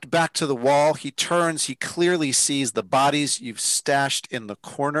knocked back to the wall. He turns. He clearly sees the bodies you've stashed in the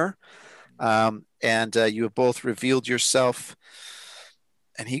corner. And you have both revealed yourself.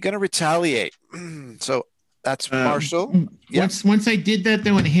 And he's going to retaliate. So that's Marshall. Yep. Once I did that,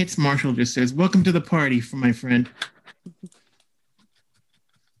 then when it hits, Marshall just says, "Welcome to the party," for my friend.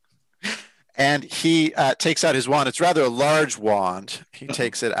 And he takes out his wand. It's rather a large wand. He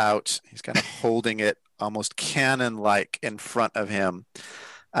takes it out. He's kind of holding it almost cannon-like in front of him.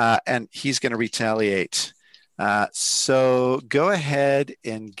 And he's going to retaliate. So go ahead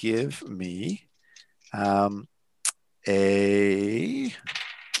and give me a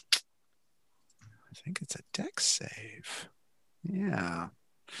think it's a dex save. Yeah.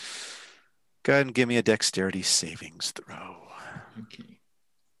 Go ahead and give me a dexterity savings throw. Okay.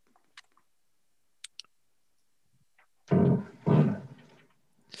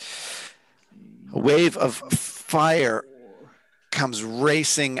 A wave of fire comes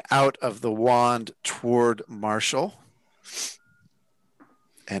racing out of the wand toward Marshall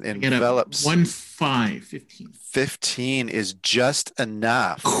and envelops. 15. 15 is just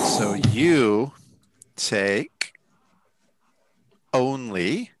enough. So you take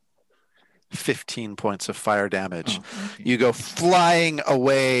only 15 points of fire damage. Oh, okay. You go flying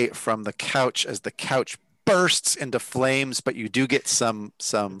away from the couch as the couch bursts into flames, but you do get some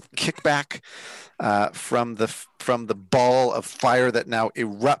kickback from the ball of fire that now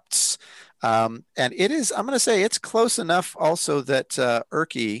erupts. And it is, I'm going to say, it's close enough also that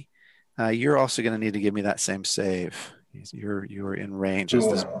Erky, you're also going to need to give me that same save. You're in range as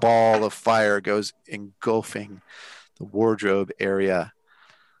this ball of fire goes engulfing the wardrobe area.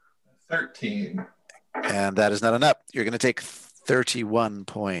 13. And that is not enough. You're going to take 31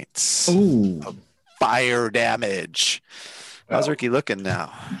 points Oh, of fire damage. How's Ricky looking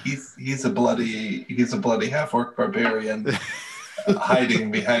now? He's a bloody half-orc barbarian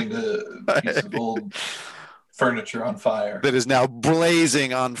hiding behind a piece of old furniture on fire. That is now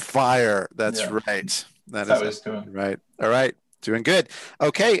blazing on fire. That's Yeah. right. That's how he's doing. Right. All right. Doing good.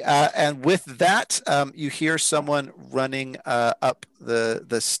 Okay. And with that, you hear someone running up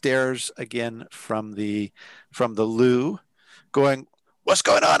the stairs again from the loo, going, "What's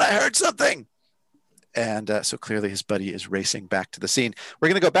going on? I heard something." And so clearly his buddy is racing back to the scene. We're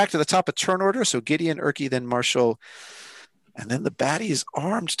going to go back to the top of turn order. So Gideon, Erky, then Marshall, and then the baddie is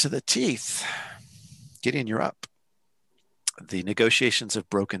armed to the teeth. Gideon, you're up. The negotiations have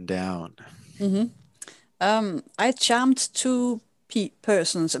broken down. Mm-hmm. I charmed two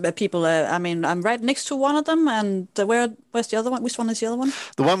people. I mean, I'm right next to one of them, and where's the other one? Which one is the other one?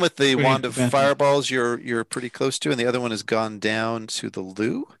 The one with the wand of bathroom. fireballs, you're pretty close to, and the other one has gone down to the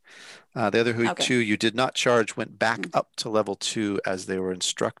loo. The other two you did not charge went back up to level 2 as they were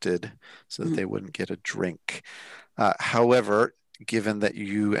instructed, so that they wouldn't get a drink. However, given that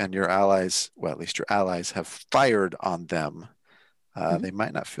you and your allies, well, at least your allies, have fired on them, they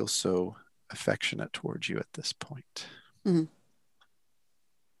might not feel so affectionate towards you at this point.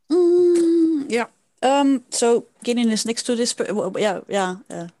 Yeah. So Gideon is next to this.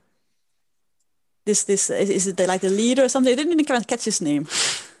 This is it like the leader or something? I didn't even catch his name.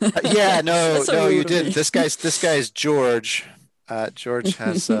 No, you rude of didn't. me. This guy's George. George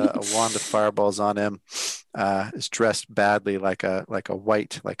has a wand of fireballs on him. Is dressed badly like an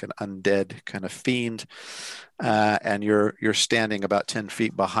undead kind of fiend. And you're standing about 10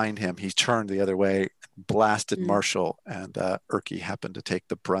 feet behind him. He's turned the other way, blasted Marshall, and Erky happened to take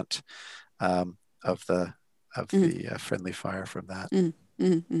the brunt of the friendly fire from that.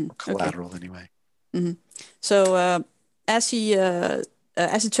 Collateral anyway. So as he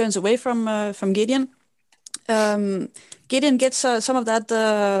turns away from Gideon, Gideon gets some of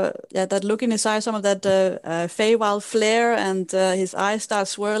that look in his eye, some of that Feywild flare, and his eyes start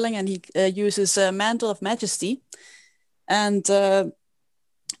swirling, and he uses Mantle of Majesty, and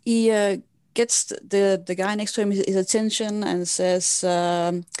he gets the guy next to him his attention and says,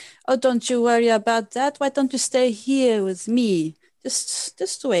 "Oh, don't you worry about that. Why don't you stay here with me?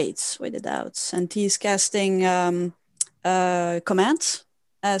 Just wait it out." And he's casting command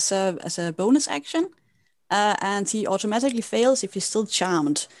as a bonus action. And he automatically fails if he's still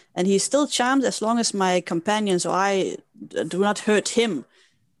charmed. And he's still charmed as long as my companions or I do not hurt him,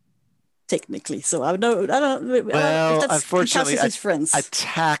 technically. So I don't. Well, that's unfortunately, his friends.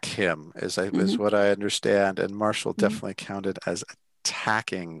 attack him is what I understand, and Marshall definitely counted as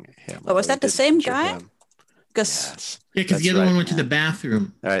attacking him. Oh, was that the same guy? Him. Because Yes. Yeah, because the That's other one right. went to the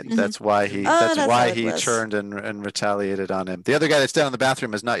bathroom. All right, that's why he that's how it was. turned and retaliated on him. The other guy that's down in the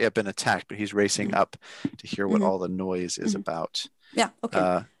bathroom has not yet been attacked, but he's racing up to hear what all the noise is about. yeah,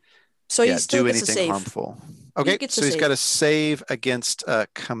 okay. So he still do gets a anything save. harmful. Okay, gets so a he's save. got a save against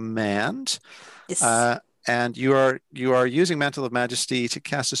command. Yes. And you are using Mantle of Majesty to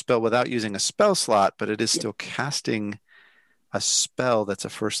cast a spell without using a spell slot, but it is still casting a spell that's a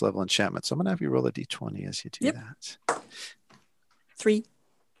first level enchantment. So I'm going to have you roll a d20 as you do that. 3,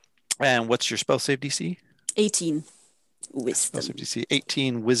 And what's your spell save DC? 18. Spell Wisdom. save DC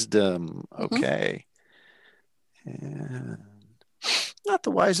 18 wisdom. Okay. And not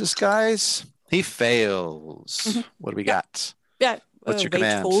the wisest guys. He fails. What do we got? Yeah. What's your wait,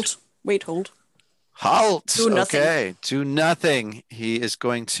 command? Wait, hold. Halt. Do nothing. Okay. Do nothing. He is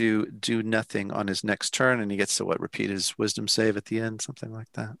going to do nothing on his next turn, and he gets to repeat his wisdom save at the end, something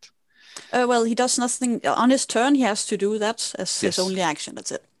like that. Well, he does nothing on his turn. He has to do that as his Yes. only action.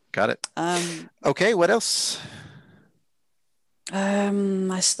 That's it. Got it. Okay, what else?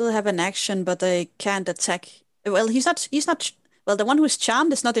 I still have an action, but I can't attack. Well, he's not. Well, the one who's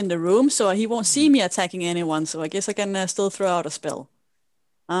charmed is not in the room, so he won't see me attacking anyone. So I guess I can still throw out a spell.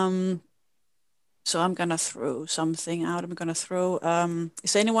 So I'm gonna throw something out. I'm gonna throw.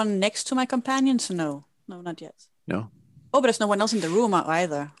 Is anyone next to my companions? No, not yet. No. Oh, but there's no one else in the room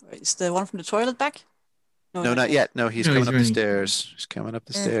either. Is the one from the toilet back? No, not yet. No, he's No, coming he's up the running. stairs. He's coming up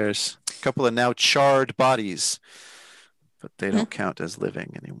the stairs. A couple of now charred bodies, but they don't count as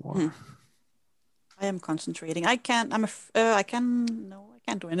living anymore. I am concentrating. I can't. I can. No, I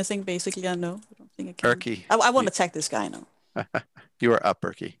can't do anything. Basically, I know. I don't think I can. Erky, I won't attack this guy. No. you are up,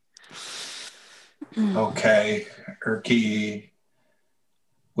 Erky. Okay, Erky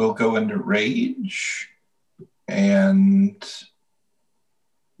will go into rage, and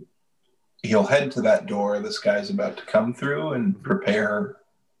he'll head to that door this guy's about to come through and prepare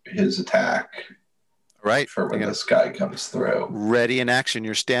his attack All right. for when this guy comes through. Ready in action.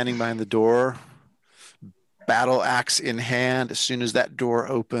 You're standing behind the door, battle axe in hand. As soon as that door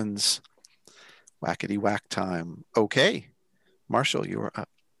opens, whackety whack time. Okay, Marshall, you are up.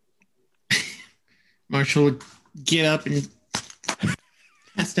 Marshall would get up and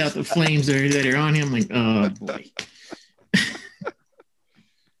cast out the flames that are on him. Like, oh boy.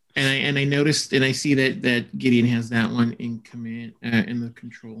 and I noticed and I see that Gideon has that one in command in the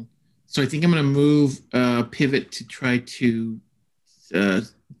control. So I think I'm going to move pivot to try to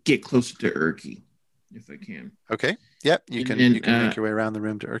get closer to Erky if I can. Okay. Yep. You can make your way around the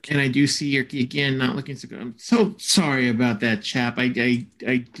room to Erky. And I do see Erky again, not looking so good. I'm so sorry about that, chap. I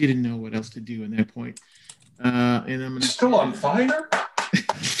didn't know what else to do at that point. And I'm Still on fire?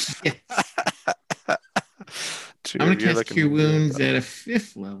 Yes. I'm going to cast Cure Wounds at a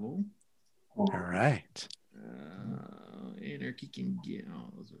 5th level. All right. And Erky can get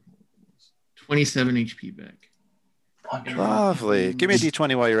all those 27 HP back. Lovely. Give me a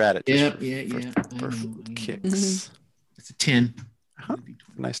D20 while you're at it. Yeah. For kicks. It's a 10.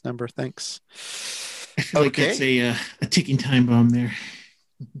 Nice number. Thanks. I feel like that's a ticking time bomb there.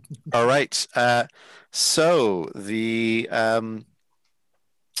 All right. So the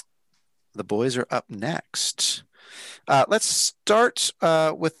boys are up next. Let's start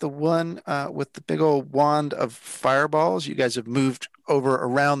with the one with the big old wand of fireballs. You guys have moved over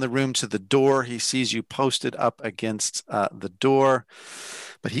around the room to the door. He sees you posted up against the door,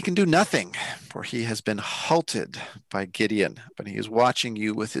 but he can do nothing, for he has been halted by Gideon. But he is watching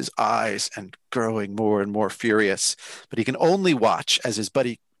you with his eyes and growing more and more furious. But he can only watch as his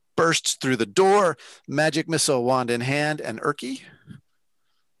buddy bursts through the door, magic missile wand in hand, and Erky,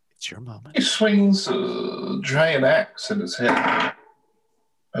 it's your moment. He swings a giant axe at his head.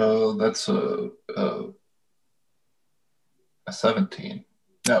 That's a 17.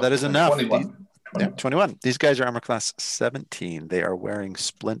 No, that is enough. 21. 21. These guys are armor class 17. They are wearing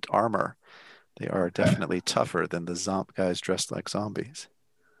splint armor. They are definitely tougher than the Zomp guys dressed like zombies.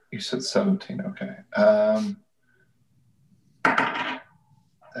 You said 17. Okay.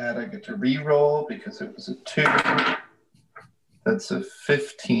 That I get to re-roll because it was a 2. That's a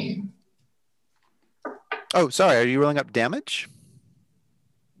 15. Oh, sorry. Are you rolling up damage?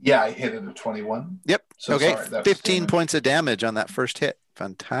 Yeah, I hit it at 21. Yep. So okay. sorry, 15 points of damage on that first hit.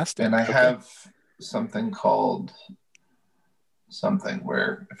 Fantastic. And I have something called something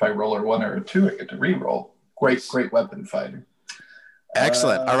where if I roll a 1 or a 2, I get to re-roll. Great weapon fighter.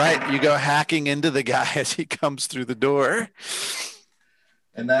 Excellent. All right. You go hacking into the guy as he comes through the door.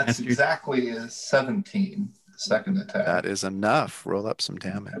 And that's exactly a 17, second attack. That is enough. Roll up some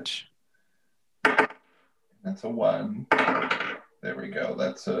damage. That's a 1. There we go.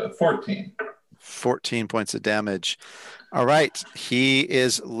 That's a 14. 14 points of damage. All right. He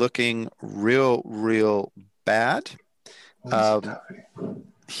is looking real bad.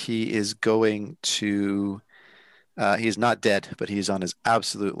 He is going to... he's not dead, but he's on his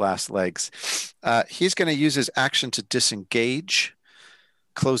absolute last legs. He's going to use his action to disengage,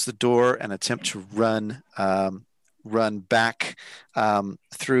 close the door, and attempt to run back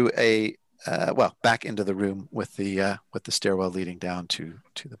through back into the room with the stairwell leading down to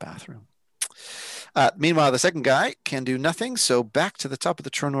the bathroom. Meanwhile, the second guy can do nothing, so back to the top of the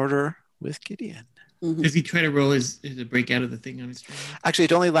turn order with Gideon. Mm-hmm. Does he try to roll his break out of the thing on his turn? Actually,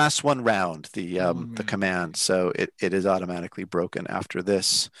 it only lasts one round, the command, so it is automatically broken after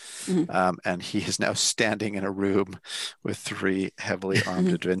this. Mm-hmm. And he is now standing in a room with 3 heavily armed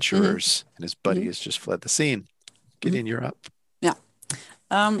adventurers, and his buddy has just fled the scene. Gideon, you're up. Yeah.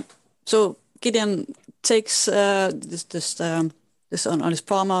 So Gideon takes this just on his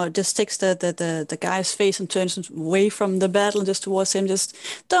palm, or just takes the guy's face and turns him away from the battle, just towards him. Just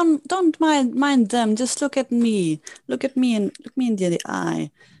don't mind them. Just look at me. Look at me and look me in the eye.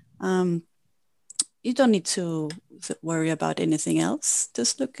 You don't need to worry about anything else.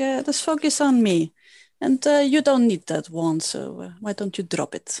 Just just focus on me. And you don't need that wand, so why don't you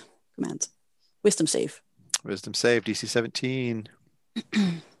drop it? Command. Wisdom save. Wisdom save, DC 17.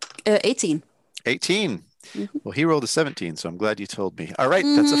 18. 18. Well, he rolled a 17, so I'm glad you told me. All right,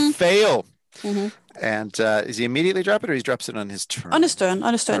 that's a fail. And is he immediately drop it, or he drops it on his turn? On his turn.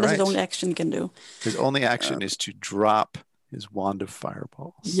 All That's right. the only action he can do. His only action is to drop his wand of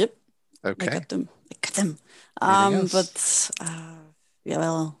fireballs. Yep. Okay. I got them. Anything else? But yeah,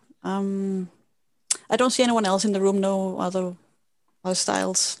 well, I don't see anyone else in the room. No other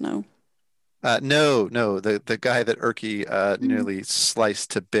styles. No. No. The guy that Erky nearly sliced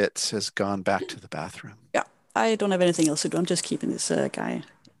to bits has gone back to the bathroom. Yeah, I don't have anything else to do. I'm just keeping this guy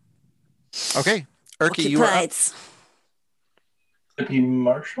Okay, Erky, you are up. occupied. Could be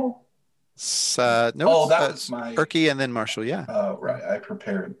Marshall? No, Oh, that was my. Erky and then Marshall. Yeah. Oh, right. I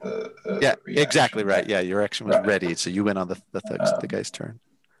prepared the. Yeah, reaction. exactly right. Yeah, your action was Right. ready, so you went on the guy's turn.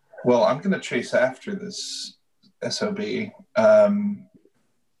 Well, I'm going to chase after this SOB.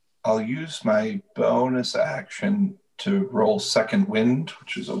 I'll use my bonus action to roll Second Wind,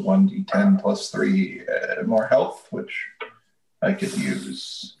 which is a 1d10 plus 3 more health, which I could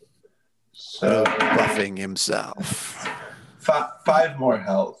use. So Buffing himself. 5 more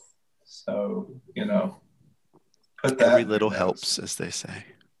health. So, put that. Every little helps, as they say.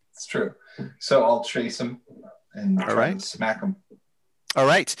 It's true. So I'll chase him and All try right. to smack him. All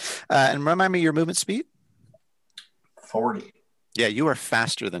right. And remind me your movement speed. 40. Yeah, you are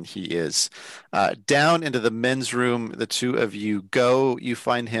faster than he is. Down into the men's room, the two of you go. You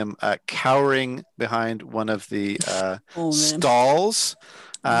find him cowering behind one of the stalls,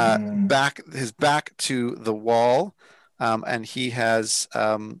 his back to the wall, and he has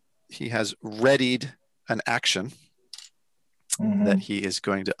readied an action that he is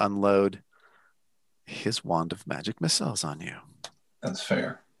going to unload his wand of magic missiles on you. That's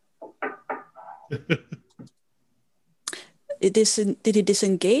fair. Did he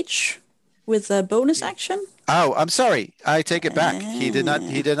disengage with a bonus action? Oh, I'm sorry. I take it back. He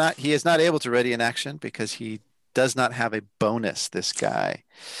is not able to ready an action because he does not have a bonus, this guy.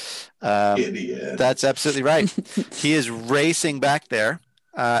 Idiot. That's absolutely right. He is racing back there,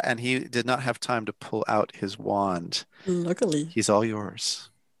 and he did not have time to pull out his wand. Luckily. He's all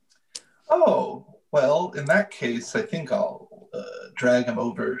yours. Oh, well, in that case, I think I'll drag him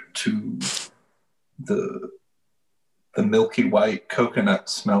over to the milky white coconut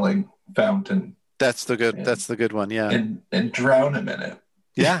smelling fountain. That's the good one, yeah. And drown him in it.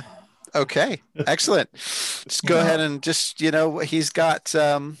 Yeah. Okay. Excellent. Just go ahead and just, he's got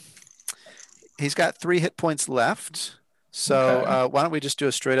 3 hit points left. So why don't we just do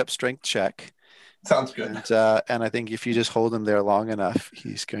a straight up strength check? Sounds good. And I think if you just hold him there long enough,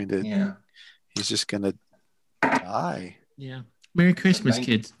 he's just gonna die. Yeah. Merry Christmas,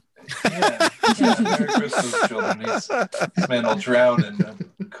 kids. Yeah. Merry Christmas, children. This man will drown in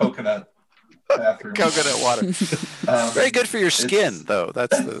the coconut bathroom. Coconut water. Very good for your skin, though.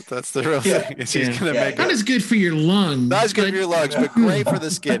 That's the real thing. He's gonna make Not as good for your lungs. Not as good for your lungs, but great for the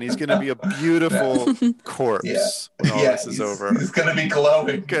skin. He's gonna be a beautiful corpse when all this is over. He's gonna be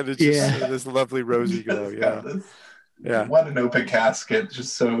glowing. Gonna just this lovely rosy glow. Yeah. What an open casket,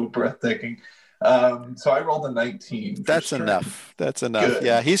 just so breathtaking. So I rolled a 19. That's enough. That's enough. Good.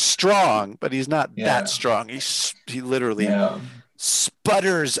 Yeah, he's strong, but he's not that strong. He literally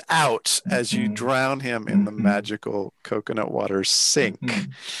sputters out as you drown him in the magical coconut water sink.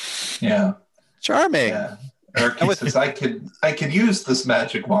 Yeah. Charming. Yeah. Erky says, I could use this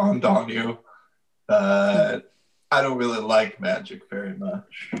magic wand on you. I don't really like magic very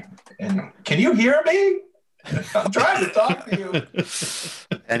much. And can you hear me? I'm trying to talk to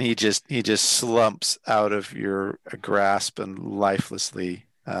you. And he just slumps out of your grasp and lifelessly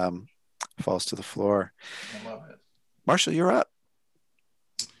falls to the floor. I love it. Marshall, you're up.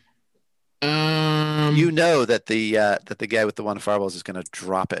 You know that the guy with the one fireballs is going to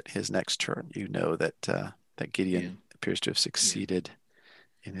drop it his next turn. You know that Gideon appears to have succeeded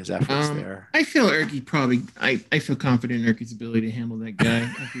in his efforts there. I feel Erky I feel confident in Erky's ability to handle that guy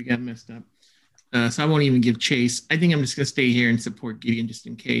after he got messed up. So I won't even give chase. I think I'm just going to stay here and support Gideon just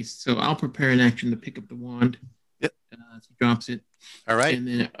in case. So I'll prepare an action to pick up the wand. Yep. As he drops it. All right. And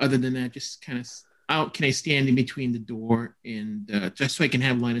then other than that, just kind of can I stand in between the door and just so I can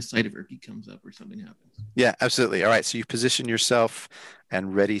have line of sight if Erky comes up or something happens? Yeah, absolutely. All right, so you position yourself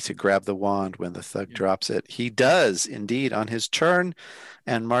and ready to grab the wand when the thug drops it. He does indeed on his turn,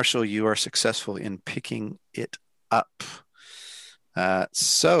 and Marshall, you are successful in picking it up.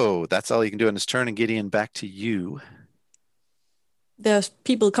 So that's all you can do on his turn, and Gideon, back to you. There's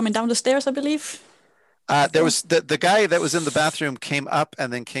people coming down the stairs, I believe. There was the guy that was in the bathroom came up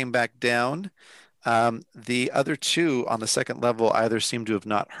and then came back down. The other two on the second level either seem to have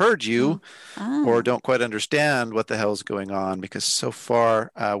not heard you or don't quite understand what the hell's going on, because so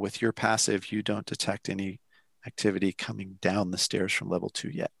far with your passive, you don't detect any activity coming down the stairs from level 2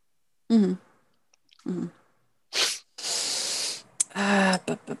 yet.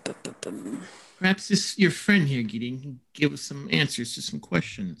 Perhaps this your friend here, Gideon, can give us some answers to some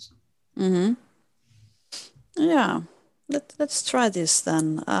questions. Yeah, let's try this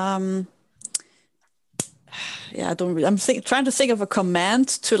then. Yeah, I don't. I'm trying to think of a command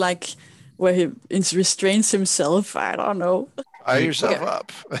to like where he restrains himself. I don't know. Eye yourself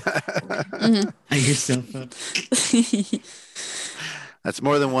up. Eye yourself up. That's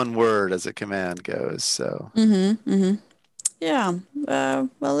more than one word as a command goes. So. Yeah.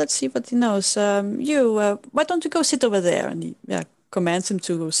 Well, let's see what he knows. Why don't you go sit over there? And he commands him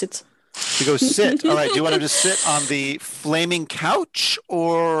to go sit. To go sit. All right. Do you want him to sit on the flaming couch,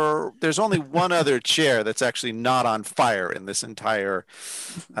 or there's only one other chair that's actually not on fire in this entire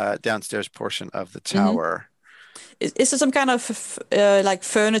downstairs portion of the tower? Is there some kind of like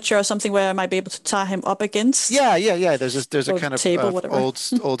furniture or something where I might be able to tie him up against? Yeah. There's a kind of table,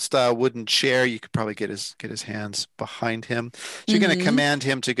 old style wooden chair. You could probably get his hands behind him. So you're going to command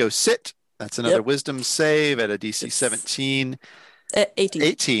him to go sit. That's another wisdom save at a DC 17.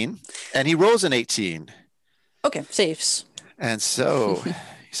 18. And he rolls an 18. Okay, saves. And so he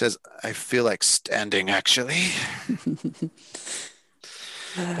says, I feel like standing, actually.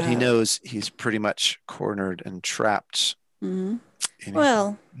 But he knows he's pretty much cornered and trapped.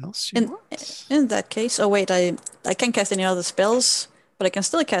 Well, in that case, oh wait, I can't cast any other spells, but I can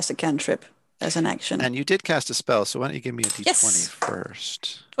still cast a cantrip as an action. And you did cast a spell, so why don't you give me a D20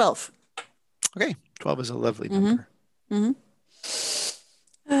 first? 12. Okay, 12 is a lovely number.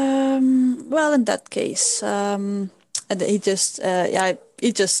 Well, in that case, and he just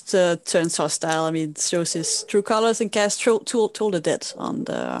turns hostile. I mean, shows his true colors and casts Toll the Dead on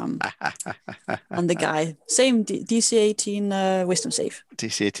the guy. Same DC 18 wisdom save.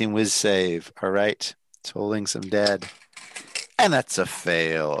 DC 18 whiz save. All right, tolling some dead, and that's a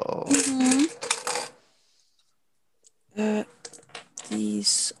fail.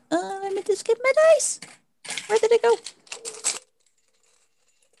 These. Let me just get my dice. Where did it go?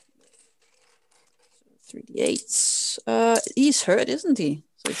 3d8s. He's hurt, isn't he?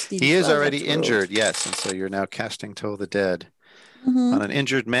 So it's he is already injured, yes, and so you're now casting Toll the Dead on an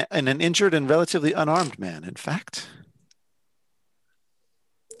injured man, and an injured and relatively unarmed man, in fact.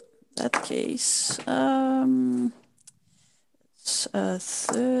 In that case, it's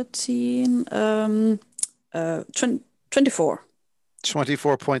 13, 24.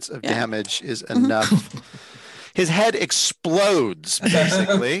 24 points of damage is enough. His head explodes,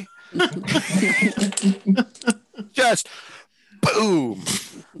 basically. Just boom.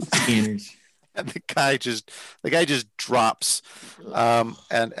 Scanners. And the guy just drops, and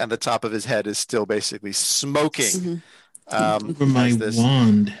the top of his head is still basically smoking. Over my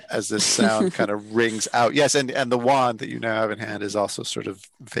wand, as this sound kind of rings out. Yes, and the wand that you now have in hand is also sort of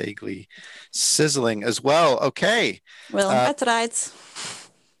vaguely sizzling as well. Okay. Well, that's right.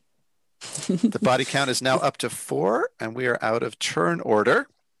 The body count is now up to 4, and we are out of turn order.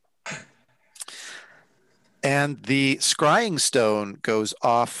 And the scrying stone goes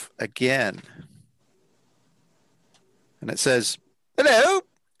off again. And it says, Hello,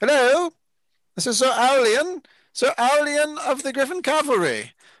 this is Sir Aurelian of the Griffin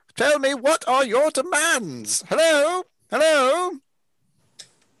Cavalry. Tell me, what are your demands? Hello?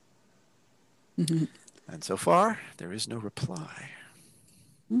 And so far, there is no reply.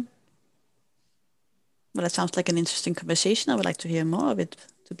 Well, that sounds like an interesting conversation. I would like to hear more of it.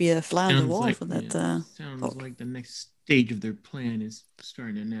 To be a fly on the wall for that. Sounds like the next stage of their plan is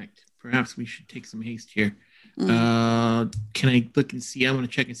starting to enact. Perhaps we should take some haste here. Can I look and see? I want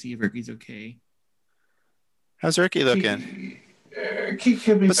to check and see if Erky's okay. How's Erky looking?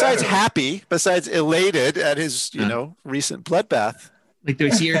 Besides happy, besides elated at his, recent bloodbath. Like, do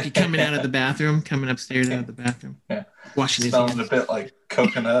I see Erky coming out of the bathroom, coming upstairs out of the bathroom? Yeah. Washing his hands. Smelling a bit like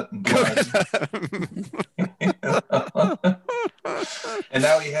coconut and blood. And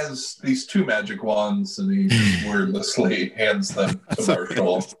now he has these 2 magic wands, and he just wordlessly hands them to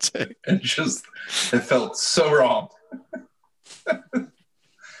Marshall. And just, it felt so wrong.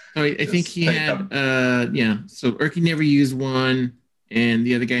 I think he had, so Erky never used one, and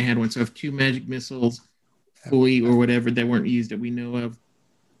the other guy had one. So I have 2 magic missiles, fully or whatever, that weren't used that we know of.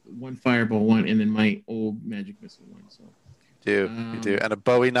 1 fireball one, and then my old magic missile one. So you do, and a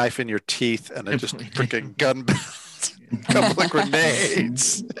Bowie knife in your teeth, and a just freaking gun belt, couple of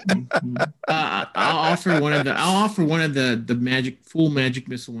grenades. I'll offer one of the full magic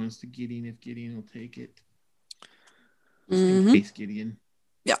missile ones to Gideon if Gideon will take it. Face Gideon.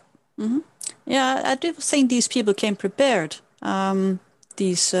 Yeah. Mm-hmm. Yeah, I do think these people came prepared.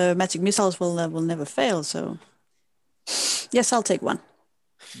 These magic missiles will never fail. So yes, I'll take one.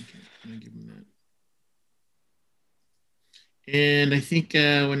 Okay, I'll give him that. And I think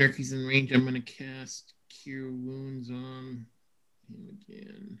when Erky's in range, I'm going to cast Cure Wounds on him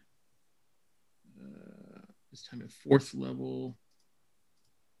again. This time at 4th level.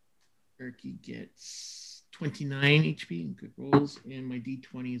 Erky gets 29 HP in good rolls, and my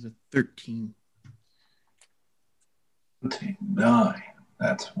D20 is a 13. 29.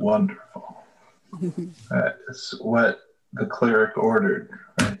 That's wonderful. That is what the cleric ordered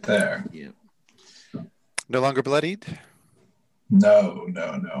right there. Yeah. No longer bloodied? No.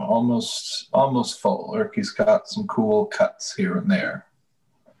 Almost full. Erky's got some cool cuts here and there.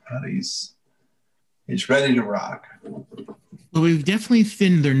 But he's ready to rock. Well, we've definitely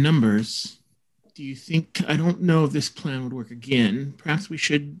thinned their numbers. Do you think, I don't know if this plan would work again. Perhaps we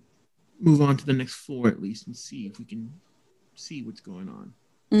should move on to the next floor at least and see if we can see what's going on.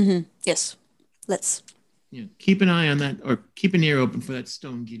 Mm-hmm. Yes, let's. Yeah, keep an eye on that, or keep an ear open for that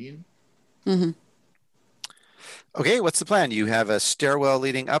stone, Gideon. Mm-hmm. Okay, what's the plan? You have a stairwell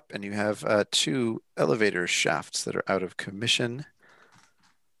leading up, and you have 2 elevator shafts that are out of commission.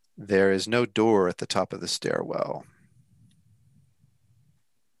 There is no door at the top of the stairwell.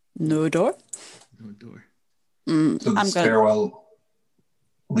 No door? No door. So the stairwell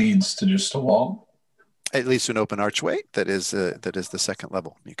leads to just a wall? It leads to an open archway that is the second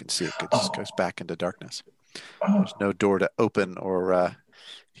level. You can see it just goes back into darkness. There's no door to open or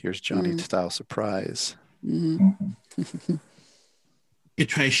here's Johnny style surprise. Mm-hmm. You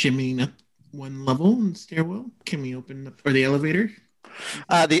try shimmying up 1 level in the stairwell. Can we open up, or the elevator?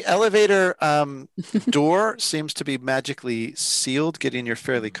 The elevator door seems to be magically sealed. Gideon, you're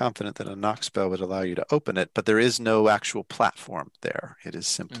fairly confident that a knock spell would allow you to open it, but there is no actual platform there. It is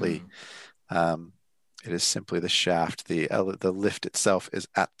simply the shaft. The lift itself is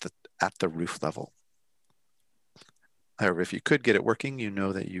at the roof level. However, if you could get it working, you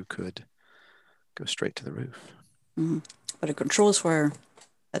know that you could go straight to the roof. Mm-hmm. But the controls were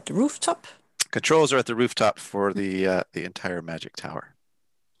at the rooftop? Controls are at the rooftop for the entire magic tower.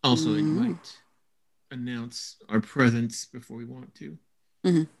 Also, it might announce our presence before we want to.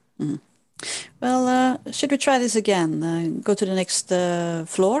 Mm-hmm. Mm-hmm. Well, should we try this again? Go to the next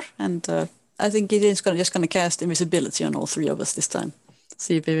floor, and I think Gideon's just going to cast invisibility on all 3 of us this time.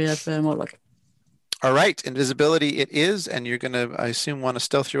 See if we have more luck. All right, invisibility it is, and you're going to, I assume, want to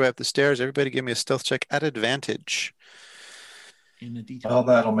stealth your way up the stairs. Everybody give me a stealth check at advantage. Well,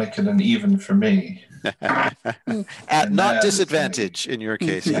 that'll make it an even for me. At not disadvantage in your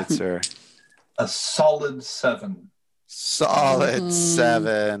case, good sir. A solid 7. Solid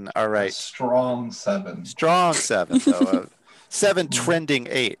 7. All right. A strong 7. Strong 7, though. 7 trending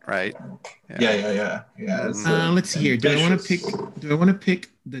 8, right? Yeah. Let's see here. Do I want to pick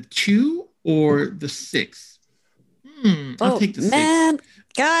the 2 or the 6? I'll take the 6. Man,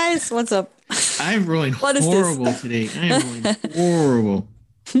 guys, what's up? I'm rolling horrible today. I am rolling horrible.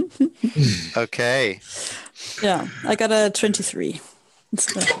 Okay. Yeah, I got a 23.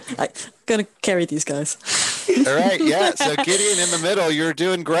 I'm gonna carry these guys. All right, yeah. So Gideon in the middle, you're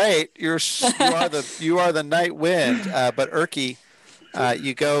doing great. You are the night wind. But Erky,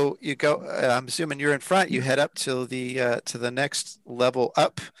 you go. I'm assuming you're in front. You head up to the next level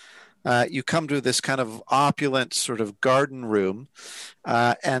up. You come to this kind of opulent sort of garden room,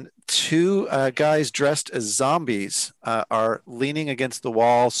 and 2 guys dressed as zombies are leaning against the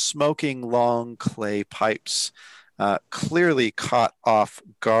wall, smoking long clay pipes, clearly caught off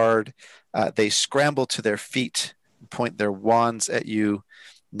guard. They scramble to their feet, point their wands at you.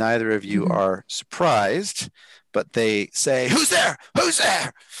 Neither of you are surprised, but they say, "Who's there? Who's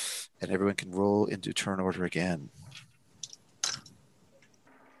there?" And everyone can roll into turn order again.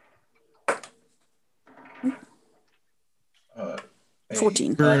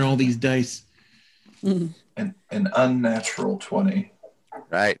 14. Burn all these dice. Mm-hmm. An unnatural 20.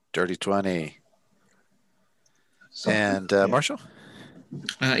 Right, dirty 20. So, and Marshall?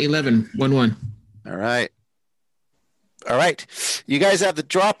 11, 1-1. All right. All right. You guys have the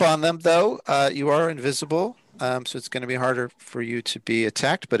drop on them, though. You are invisible, so it's going to be harder for you to be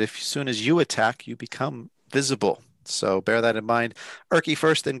attacked. But as soon as you attack, you become visible. So bear that in mind. Erky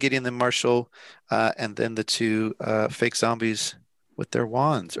first, then Gideon, then Marshall, and then the two fake zombies with their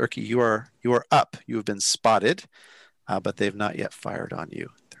wands. Erky, you are up. You have been spotted, but they've not yet fired on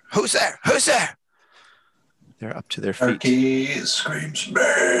you. Who's there? Who's there? They're up to their feet. Erky screams,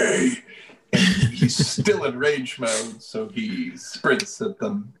 "May!" And he's still in rage mode, so he sprints at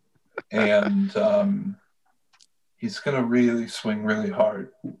them. And he's going to really swing really hard.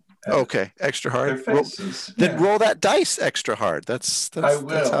 Okay, extra hard. Their faces. Then roll that dice extra hard. I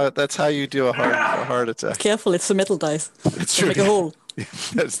will. That's how you do a heart attack. Careful, it's a metal dice. It's true. Make a hole.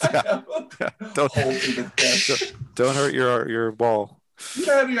 Don't hurt your wall.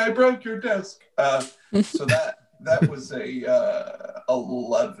 Daddy, I broke your desk. So that was a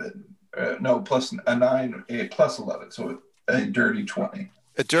 11. Plus a 9, plus 11. So a dirty 20.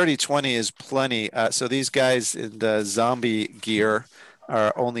 A dirty 20 is plenty. So these guys in the zombie gear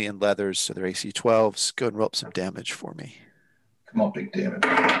are only in leathers, so they're AC 12s. Go and roll up some damage for me. Come on, big damage.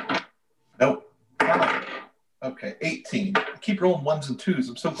 Nope. Okay, 18. I keep rolling 1s and 2s.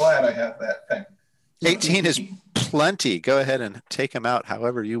 I'm so glad I have that thing. 18 is plenty. Go ahead and take them out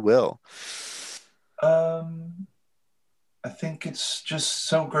however you will. I think it's just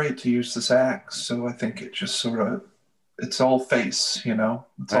so great to use this axe. So I think it just it's all face,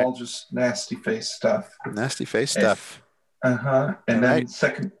 It's all just nasty face stuff. Nasty face stuff. And then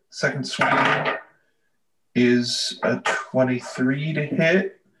second swing is a 23 to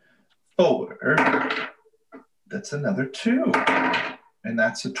hit. Forward. That's another 2. And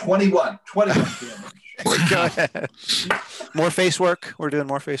that's a 21. 21 damage. Go ahead. More face work. We're doing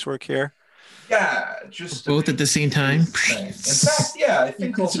more face work here. Yeah, just both at the same time. In fact, yeah, I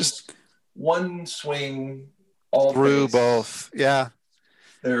think I'll just one swing all through face. Both. Yeah.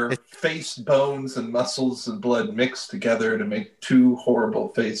 Their face, bones, and muscles and blood mixed together to make 2 horrible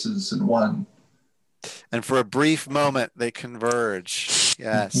faces in one. And for a brief moment, they converge.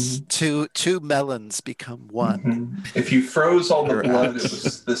 Yes. Mm-hmm. Two melons become one. Mm-hmm. If you froze all the blood, it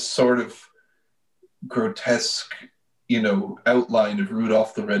was this sort of grotesque, outline of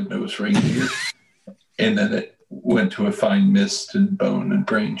Rudolph the Red-Nosed Reindeer. And then it went to a fine mist and bone and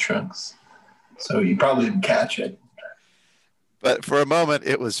brain chunks. So you probably didn't catch it. But for a moment,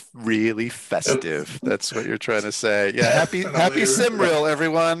 it was really festive. That's what you're trying to say. Yeah, happy Simril,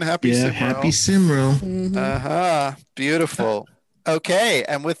 everyone. Happy Simril. Happy Simril. Mm-hmm. Beautiful. Okay,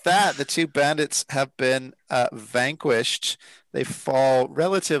 and with that, the 2 bandits have been vanquished. They fall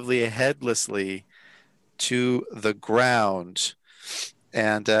relatively headlessly to the ground.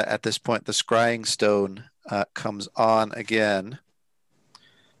 And at this point, the scrying stone comes on again.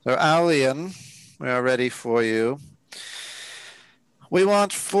 So, Alian, we are ready for you. We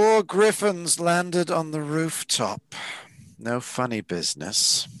want 4 griffins landed on the rooftop. No funny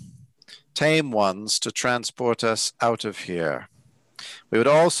business. Tame ones to transport us out of here. We would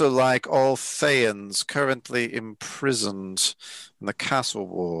also like all Thayans currently imprisoned in the castle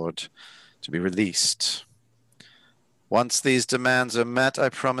ward to be released. Once these demands are met, I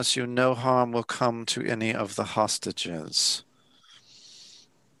promise you no harm will come to any of the hostages.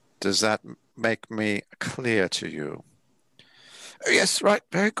 Does that make me clear to you? Oh, yes, right,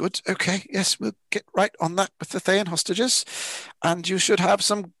 very good. Okay, yes, we'll get right on that with the Thayan hostages, and you should have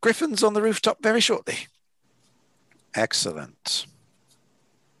some griffins on the rooftop very shortly. Excellent.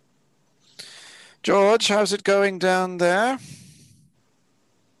 George, how's it going down there?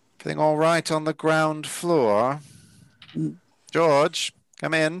 Everything all right on the ground floor? George,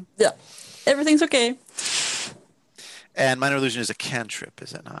 come in. Yeah, everything's okay. And minor illusion is a cantrip,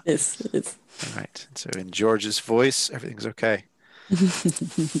 is it not? Yes, it is. All right. So in George's voice, everything's okay.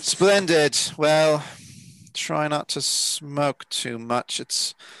 Splendid. Well, try not to smoke too much.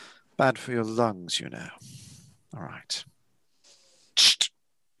 It's bad for your lungs, All right.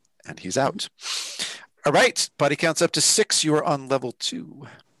 And he's out. All right. Body count's up to 6. You are on level 2.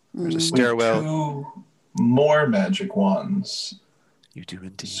 There's a stairwell. 2 more magic wands. You do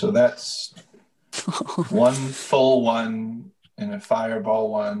indeed. So that's 1 full one and a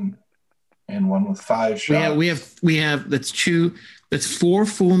fireball one and one with 5 shots. We have that's 2. That's 4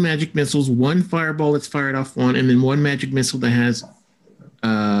 full magic missiles, 1 fireball that's fired off one, and then 1 magic missile that has 2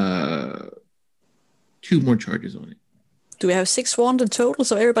 more charges on it. Do we have 6 wands in total,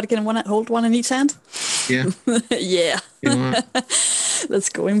 so everybody can hold one in each hand? Yeah. Yeah. You want- Let's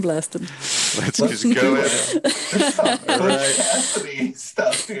go in blasting. Let's Let's just go do in. it. There's some All Butch right. Cassidy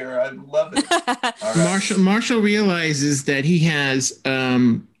stuff here. I love it. All right. Marshall realizes that he has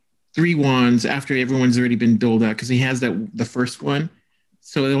 3 wands after everyone's already been doled out because he has the first one,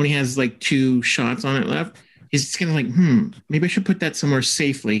 so it only has like 2 shots on it left. He's just kind of like, maybe I should put that somewhere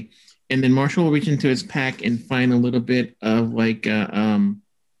safely. And then Marshall will reach into his pack and find a little bit of like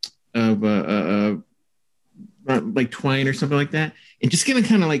like twine or something like that, and just gonna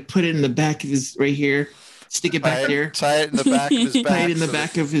kind of like put it in the back of his right here, stick it back there, Tie it in the back of his back. tie it in the so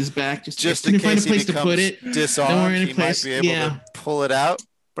back of his back, just to in find a case place he to put it. becomes disarmed, Somewhere in a he place, might be able to pull it out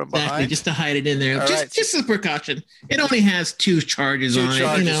from Exactly, behind. just to hide it in there. All Just, right. just a precaution. It only has 2 charges 2 on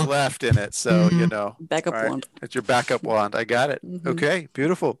charges it. left in it, so you know. Backup All right. wand. It's your backup wand. I got it. Mhm. Okay,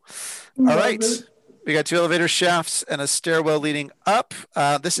 beautiful. Love All right. it. We got 2 elevator shafts and a stairwell leading up.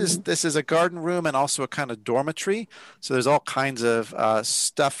 This is a garden room and also a kind of dormitory. So there's all kinds of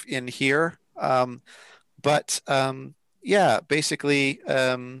stuff in here. Yeah, basically,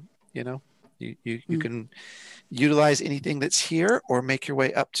 you can utilize anything that's here or make your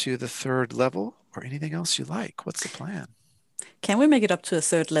way up to the 3rd level or anything else you like. What's the plan? Can we make it up to the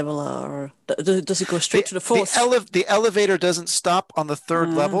 3rd level, or does it go straight to the 4th? The elevator doesn't stop on the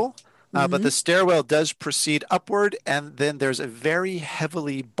 3rd level. But the stairwell does proceed upward, and then there's a very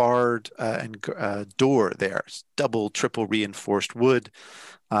heavily barred door there. It's double, triple reinforced wood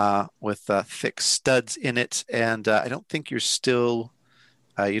with thick studs in it. And I don't think you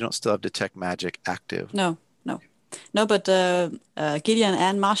don't still have detect magic active. No, but Gideon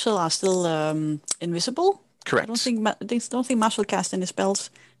and Marshall are still invisible. Correct. I don't think Marshall cast any spells.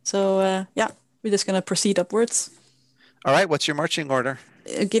 So yeah, we're just gonna proceed upwards. All right. What's your marching order?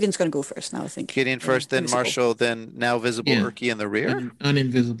 Gideon's gonna go first now, I think. Gideon first, then invisible. Marshall, then now visible Yeah. Urki in the rear.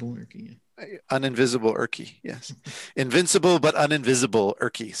 Uninvisible. Yeah. Uninvisible Urki, yes. Invincible but uninvisible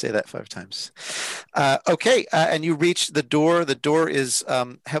Urki. Say that 5 times. Okay, and you reach the door. The door is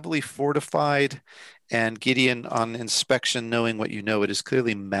heavily fortified, and Gideon, on inspection, knowing what you know, it is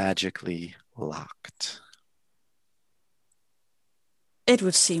clearly magically locked. It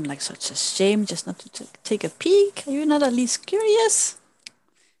would seem like such a shame just not to take a peek. Are you not at least curious?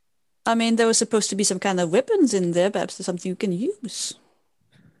 I mean, there was supposed to be some kind of weapons in there. Perhaps there's something you can use.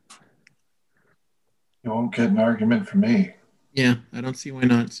 You won't get an argument from me. Yeah, I don't see why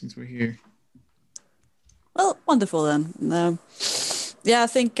not since we're here. Well, wonderful then. Yeah, I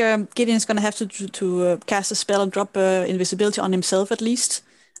think Gideon's going to have to cast a spell and drop invisibility on himself at least,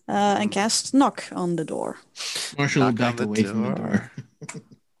 and cast knock on the door. Marshall will Knock on back the away from the door.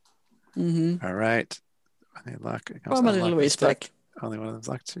 door. All right. When they lock, it comes From a unlock little the ways stuck. back. Only one of them's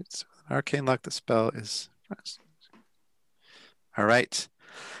locked. So with an arcane lock, the spell is. All right.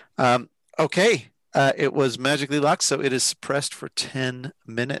 Okay. It was magically locked, so it is suppressed for 10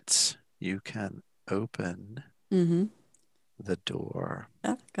 minutes. You can open the door.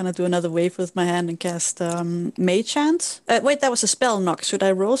 Yeah, gonna do another wave with my hand and cast Mage Hand. Wait, that was a spell knock. Should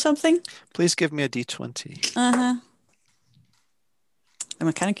I roll something? Please give me a d20.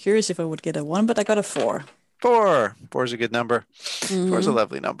 I'm kind of curious if I would get a 1, but I got a 4. 4. 4 is a good number. 4 is a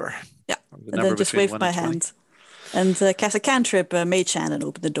lovely number. Yeah, The and number then just between wave 1 my and 20. hand and cast a cantrip, Mage Hand, and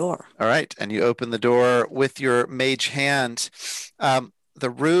open the door. All right, and you open the door with your mage hand. The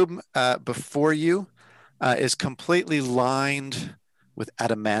room before you is completely lined with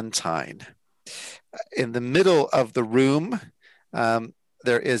adamantine. In the middle of the room,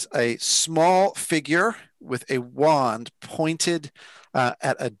 there is a small figure with a wand pointed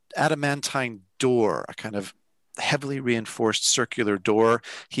at an adamantine door, a kind of heavily reinforced circular door.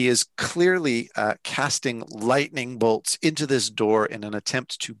 He is clearly casting lightning bolts into this door in an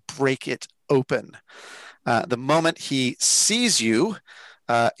attempt to break it open. The moment he sees you,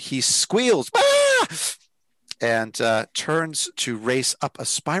 he squeals and turns to race up a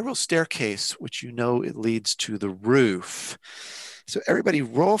spiral staircase, which you know it leads to the roof. So everybody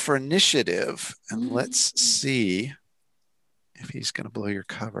roll for initiative, and let's see if he's going to blow your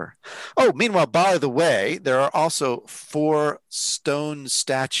cover. Oh, meanwhile, by the way, there are also 4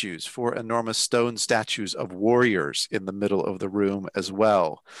 enormous stone statues of warriors in the middle of the room as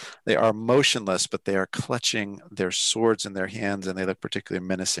well. They are motionless, but they are clutching their swords in their hands, and they look particularly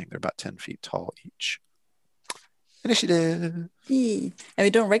menacing. They're about 10 feet tall each. Initiative. And we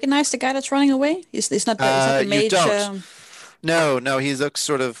don't recognize the guy that's running away? It's not the You mage. don't. No, he looks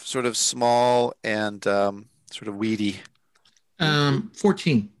sort of small and sort of weedy.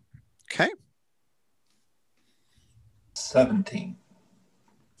 14. Okay. 17.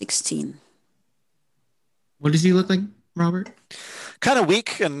 16. What does he look like? Robert? Kind of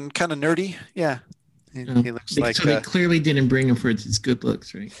weak and kind of nerdy. Yeah. He looks like... So they clearly didn't bring him for his good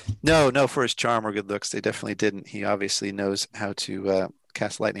looks, right? No, for his charm or good looks. They definitely didn't. He obviously knows how to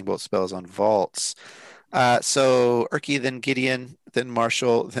cast lightning bolt spells on vaults. So Erky, then Gideon, then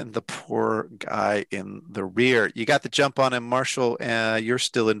Marshall, then the poor guy in the rear. You got the jump on him, Marshall. You're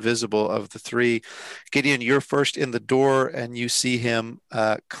still invisible of the three. Gideon, you're first in the door, and you see him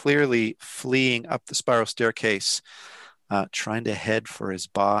clearly fleeing up the spiral staircase, trying to head for his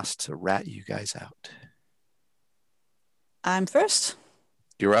boss to rat you guys out. I'm first.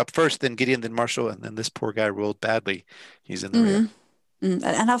 You're up first, then Gideon, then Marshall, and then this poor guy rolled badly. He's in the rear.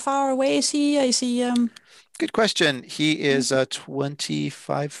 And how far away is he? Good question. He is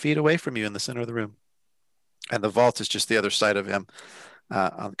 25 feet away from you in the center of the room. And the vault is just the other side of him,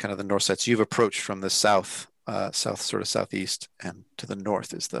 on kind of the north side. So you've approached from the south, sort of southeast, and to the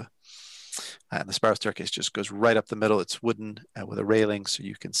north is and the spiral staircase just goes right up the middle. It's wooden with a railing, so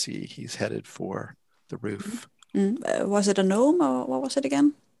you can see he's headed for the roof. Was it a gnome, or what was it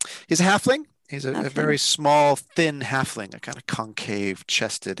again? He's a halfling. He's a very small, thin halfling, a kind of concave,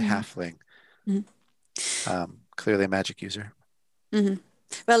 chested halfling. Clearly a magic user.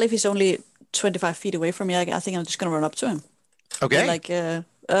 Well, if he's only 25 feet away from me, I think I'm just going to run up to him. Okay. Like,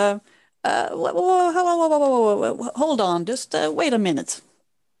 hold on, just wait a minute.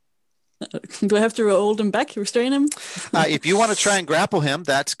 Do I have to hold him back, restrain him? If you want to try and grapple him,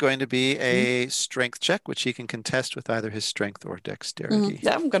 that's going to be a strength check, which he can contest with either his strength or dexterity.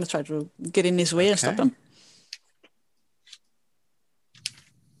 Yeah, I'm going to try to get in his way and stop him.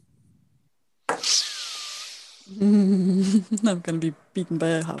 I'm going to be beaten by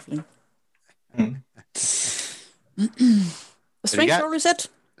a halfling. Strength roll, is it?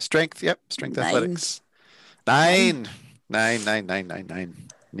 Strength, yep. Strength athletics. 9.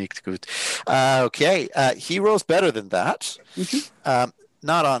 Nicht gut. Okay. He rolls better than that.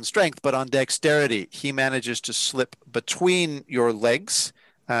 Not on strength, but on dexterity. He manages to slip between your legs.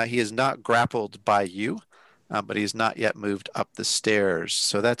 He is not grappled by you, but he's not yet moved up the stairs.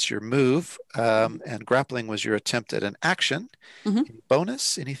 So that's your move. And grappling was your attempt at an action. Any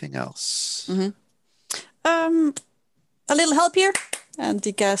bonus? Anything else? A little help here. And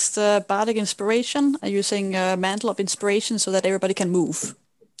he cast Bardic Inspiration using Mantle of Inspiration so that everybody can move.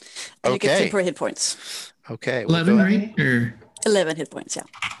 And you get temporary hit points. Okay. 11, right? Or... 11 hit points, yeah.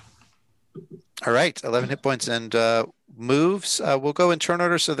 All right, 11 hit points and moves. We'll go in turn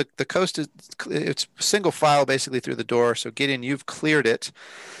order. So the coast it's single file basically through the door. So Gideon, you've cleared it.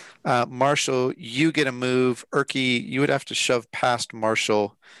 Marshall, you get a move. Erky, you would have to shove past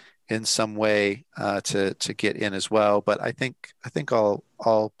Marshall in some way to get in as well. But I think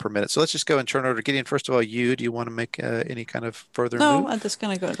I'll permit it. So let's just go in turn order. Gideon, first of all, do you want to make any kind of further move? No, I'm just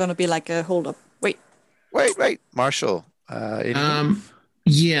gonna be like a hold up. Wait. Marshall.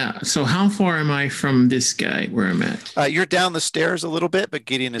 Yeah. So how far am I from this guy where I'm at? You're down the stairs a little bit, but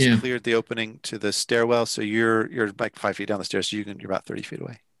Gideon has cleared the opening to the stairwell. So you're like 5 feet down the stairs. So you're about 30 feet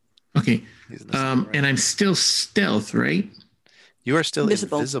away. Okay. And I'm still stealth, right? You are still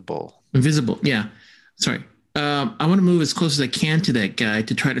invisible. Invisible. Yeah. Sorry. I want to move as close as I can to that guy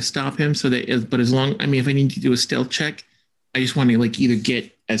to try to stop him. But if I need to do a stealth check, I just want to like either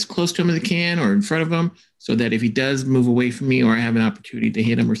get as close to him as I can or in front of him so that if he does move away from me or I have an opportunity to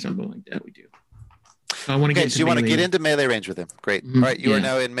hit him or something like that, we do. So I want to get. So you want to get into melee range with him? Great. All right, you are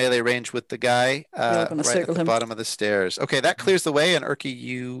now in melee range with the guy right at the bottom of the stairs. Okay, that clears the way, and Erky,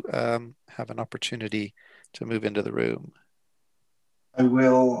 you have an opportunity to move into the room.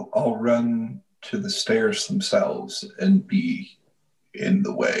 I'll run to the stairs themselves and be in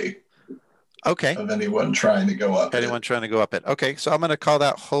the way. Okay. Of anyone trying to go up. Okay, so I'm going to call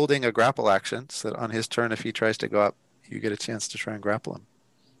that holding a grapple action, so that on his turn, if he tries to go up, you get a chance to try and grapple him.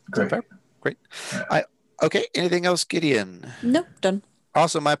 Great. Great. Okay, anything else, Gideon? Nope, done.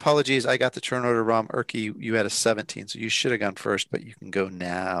 Also, my apologies. I got the turn order wrong. Erky, you had a 17, so you should have gone first, but you can go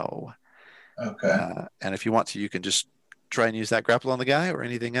now. Okay. And if you want to, you can just try and use that grapple on the guy or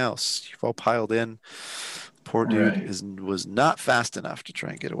anything else. You've all piled in. Poor dude was not fast enough to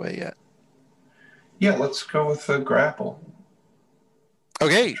try and get away yet. Yeah, let's go with the grapple.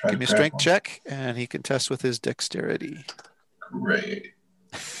 Okay, give me a strength check, and he can test with his dexterity. Great.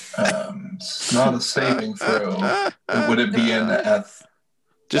 It's not a saving throw. Would it be an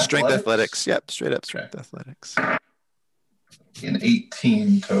just strength athletics? Yep, straight up strength athletics. An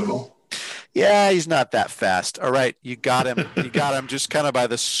 18 total. Yeah, he's not that fast. All right, you got him. You got him just kind of by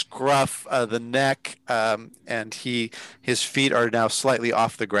the scruff of the neck, and his feet are now slightly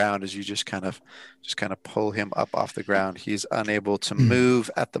off the ground as you just kind of pull him up off the ground. He's unable to move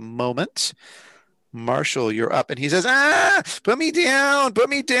at the moment. Marshall, you're up. And he says, put me down, put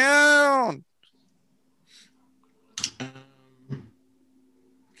me down.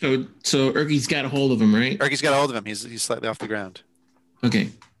 So Erky's got a hold of him, right? Erky's got a hold of him. He's slightly off the ground. Okay.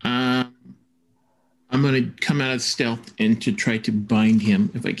 I'm going to come out of stealth and to try to bind him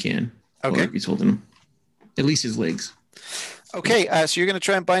if I can. Okay. Erky's holding him. At least his legs. Okay, so you're going to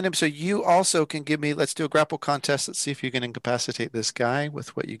try and bind him. So you also can give me, let's do a grapple contest. Let's see if you can incapacitate this guy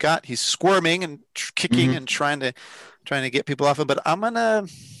with what you got. He's squirming and kicking and trying to get people off him. But I'm going to,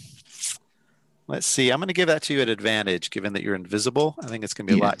 let's see, I'm going to give that to you at advantage, given that you're invisible. I think it's going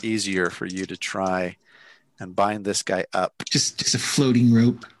to be a lot easier for you to try and bind this guy up. Just a floating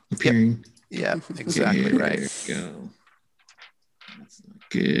rope appearing. Yeah, exactly right. There we go. That's not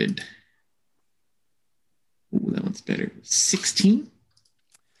good. Ooh, that one's better. 16?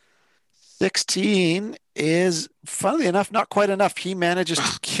 16 is, funnily enough, not quite enough. He manages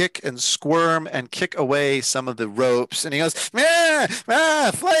to kick and squirm and kick away some of the ropes. And he goes,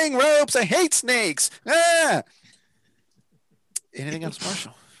 flying ropes. I hate snakes. Anything else,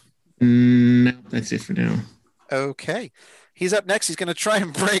 Marshall? No, that's it for now. Okay. He's up next. He's going to try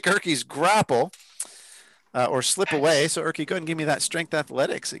and break Erky's grapple or slip away. So, Erky, go ahead and give me that strength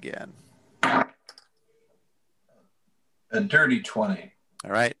athletics again. A dirty 20.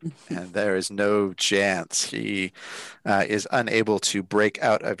 All right. And there is no chance. He is unable to break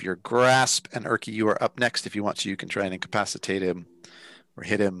out of your grasp. And Erky, you are up next. If you want to, you can try and incapacitate him or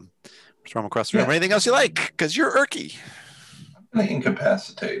hit him, throw him across the room, or anything else you like, because you're Erky. I'm going to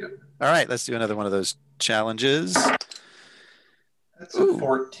incapacitate him. All right. Let's do another one of those challenges. That's a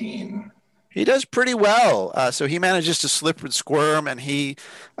 14. He does pretty well. So he manages to slip and squirm, and he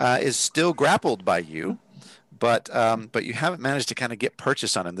is still grappled by you. But you haven't managed to kind of get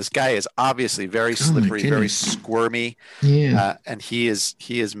purchase on him. This guy is obviously very slippery, very squirmy, and he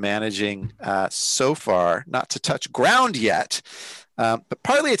is managing so far not to touch ground yet. But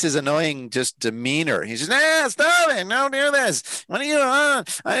partly it's his annoying just demeanor. He's just, stop it, don't do this. What are you on?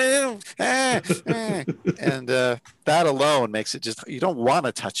 And that alone makes it just, you don't want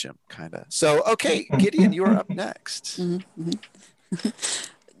to touch him, kind of. So, okay, Gideon, you're up next.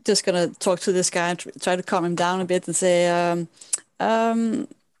 Just gonna talk to this guy and try to calm him down a bit and say,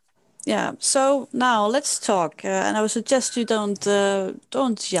 so now let's talk. And I would suggest you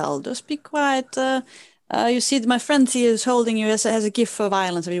don't yell. Just be quiet. You see, my friend here is holding you as a gift for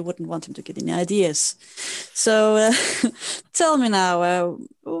violence, and we wouldn't want him to get any ideas. So tell me now,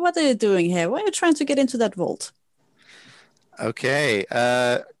 what are you doing here? Why are you trying to get into that vault? Okay.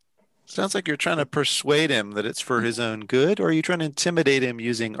 Sounds like you're trying to persuade him that it's for his own good, or are you trying to intimidate him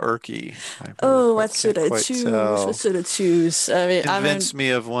using Erky? What should I choose? What should I choose? Convince me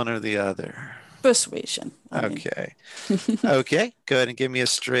of one or the other. Persuasion. Okay. Okay. Go ahead and give me a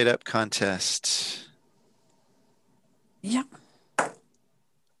straight up contest. Yeah.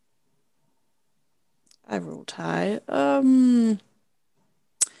 I rolled high. I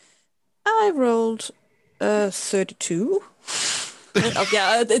rolled 32.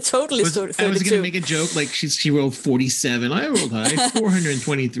 It totally stood 32. I was going to make a joke like she rolled 47. I rolled high,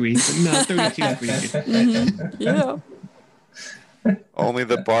 423. But no, 32. Yeah. Only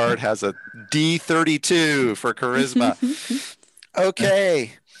the bard has a D32 for charisma.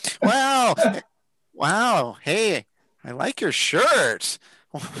 Okay. Wow. Hey, I like your shirt.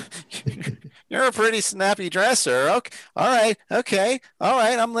 You're a pretty snappy dresser. Okay. All right. Okay. All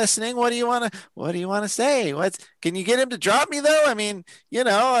right. I'm listening. What do you want to say? Can you get him to drop me though? I mean,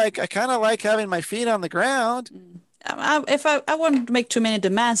 I kind of like having my feet on the ground. I wouldn't make too many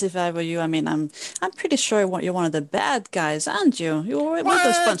demands if I were you. I mean, I'm pretty sure you're one of the bad guys, aren't you? You're with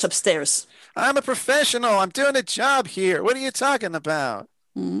those bunch upstairs. I'm a professional. I'm doing a job here. What are you talking about?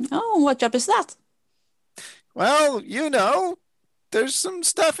 Oh, what job is that? Well, there's some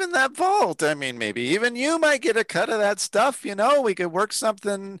stuff in that vault. I mean, maybe even you might get a cut of that stuff. We could work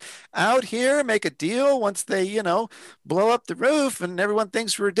something out here, make a deal once they, blow up the roof and everyone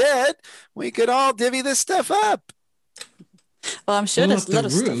thinks we're dead. We could all divvy this stuff up. Well, I'm sure there's a lot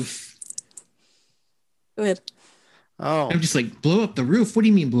of stuff. Go ahead. Oh. I'm just like, blow up the roof? What do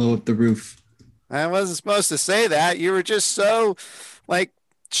you mean blow up the roof? I wasn't supposed to say that. You were just so,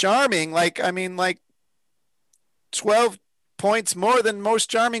 charming. 12 points more than most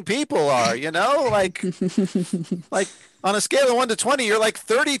charming people are, like on a scale of 1 to 20, you're like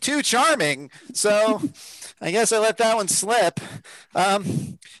 32 charming. So I guess I let that one slip.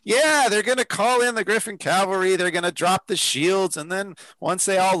 Yeah, they're going to call in the Griffin Cavalry. They're going to drop the shields. And then once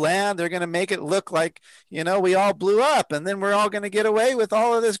they all land, they're going to make it look like, we all blew up. And then we're all going to get away with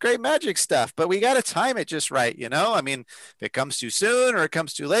all of this great magic stuff. But we got to time it just right, I mean, if it comes too soon or it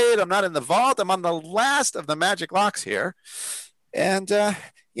comes too late, I'm not in the vault. I'm on the last of the magic locks here. And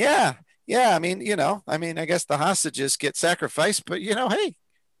yeah, I mean, I guess the hostages get sacrificed. But, hey,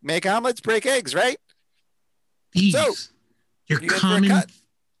 make omelets, break eggs, right? Thieves. So, you're common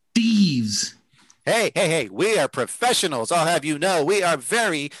thieves. Hey, we are professionals. I'll have you know, we are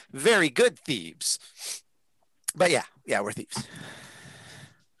very, very good thieves. But yeah, we're thieves.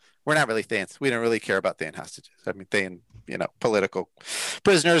 We're not really Thayans. We don't really care about Thayan hostages. I mean, Thayan, political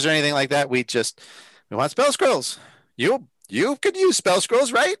prisoners or anything like that. We want spell scrolls. You could use spell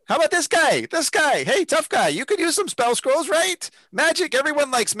scrolls, right? How about this guy? Hey, tough guy, you could use some spell scrolls, right? Magic,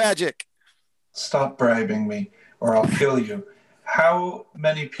 everyone likes magic. Stop bribing me or I'll kill you. How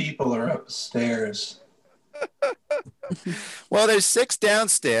many people are upstairs? Well, there's 6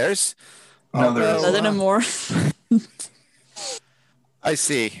 downstairs. No, no more. I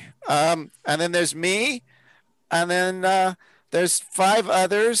see. And then there's me, and then there's 5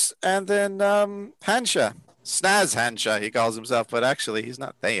 others, and then Hansha. Snaz Hansha, he calls himself, but actually he's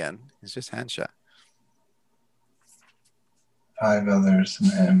not Thayan. He's just Hansha. 5 others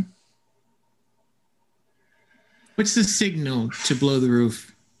and him. What's the signal to blow the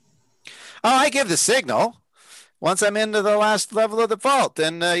roof? Oh, I give the signal. Once I'm into the last level of the vault,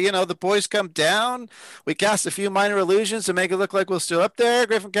 and the boys come down. We cast a few minor illusions to make it look like we're still up there.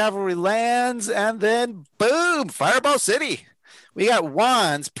 Griffin Cavalry lands, and then boom, Fireball City. We got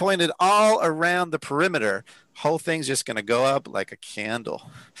wands pointed all around the perimeter. Whole thing's just gonna go up like a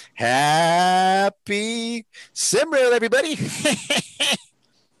candle. Happy Cymril, everybody!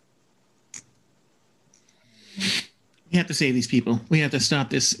 We have to save these people. We have to stop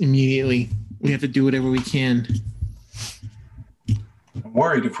this immediately. We have to do whatever we can. I'm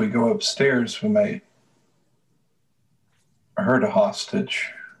worried if we go upstairs, we might hurt a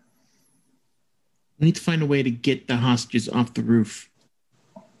hostage. We need to find a way to get the hostages off the roof.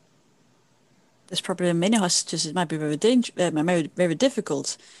 There's probably many hostages. It might be very very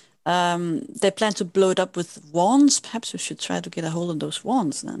difficult. They plan to blow it up with wands. Perhaps we should try to get a hold of those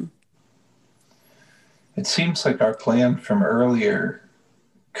wands then. It seems like our plan from earlier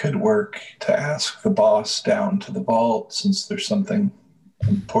could work to ask the boss down to the vault since there's something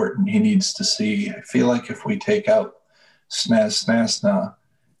important he needs to see. I feel like if we take out Snasna,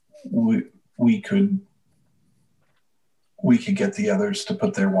 we could get the others to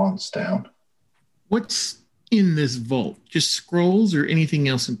put their wands down. What's in this vault? Just scrolls or anything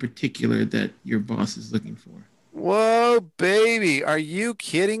else in particular that your boss is looking for? Whoa, baby. Are you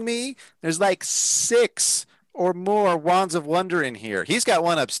kidding me? There's like 6 or more wands of wonder in here. He's got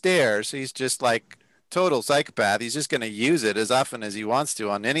one upstairs. He's just like total psychopath. He's just going to use it as often as he wants to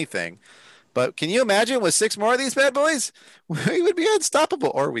on anything. But can you imagine with 6 more of these bad boys? We would be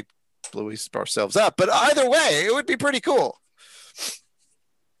unstoppable, or we'd blow ourselves up. But either way, it would be pretty cool.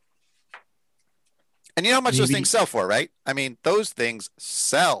 And you know how much those things sell for, right? I mean, those things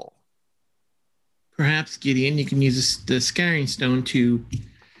sell. Perhaps, Gideon, you can use the Scouring Stone to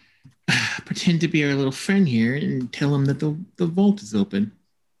pretend to be our little friend here and tell him that the vault is open.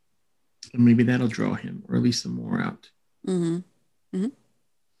 And maybe that'll draw him, or at least some more out. Mm-hmm. Mm-hmm.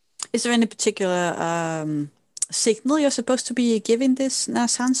 Is there any particular signal you're supposed to be giving this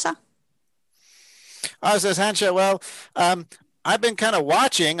Sansa? Says Hansha, well, I've been kind of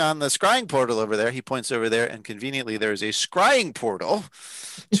watching on the scrying portal over there. He points over there, and conveniently there's a scrying portal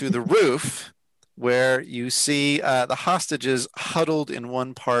to the roof where you see the hostages huddled in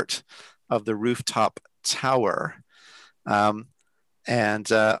one part of the rooftop tower.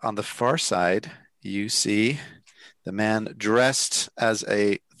 And on the far side, you see the man dressed as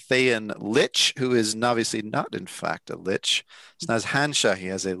a Thayan lich, who is obviously not, in fact, a lich. Snaz Hansha, he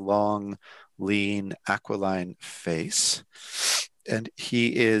has a long, lean, aquiline face. And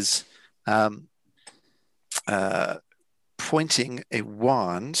he is pointing a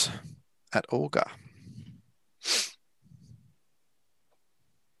wand at Olga.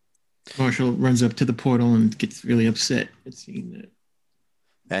 Marshall runs up to the portal and gets really upset at seeing that.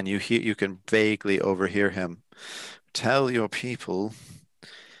 And you can vaguely overhear him. Tell your people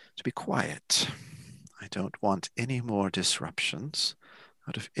to be quiet. I don't want any more disruptions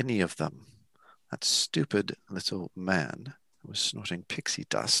out of any of them. That stupid little man who was snorting pixie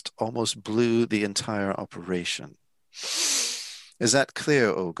dust almost blew the entire operation. Is that clear,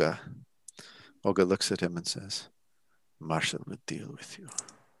 Olga? Olga looks at him and says, Marshall will deal with you.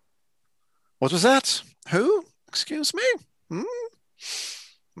 What was that? Who? Excuse me? Hmm?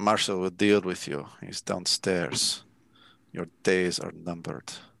 Marshall will deal with you. He's downstairs. Your days are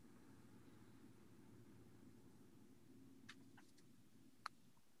numbered.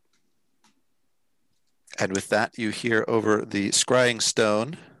 And with that, you hear over the scrying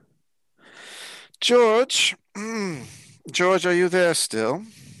stone, George, George, are you there still?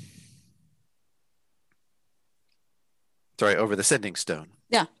 Sorry, over the sending stone.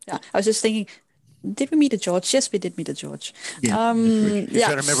 Yeah. I was just thinking, did we meet a George? Yes, we did meet a George. Yeah. You're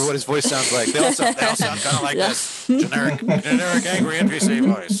trying to remember what his voice sounds like. They all sound kind of like this. Generic angry NPC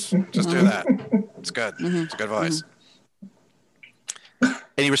voice. Just do that. It's good. It's a good voice.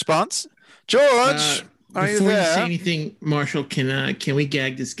 Any response? George, are you Before there? you say anything, Marshall, can we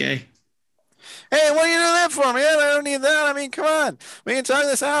gag this guy? Hey, what are you doing that for, man? I don't need that. I mean, come on. We can talk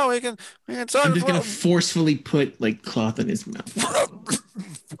this out. We can talk. I'm just gonna forcefully put like cloth in his mouth.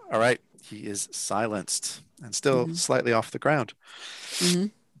 All right. He is silenced and still slightly off the ground.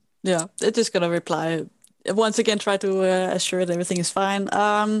 Yeah, it is gonna reply. Once again, try to assure that everything is fine.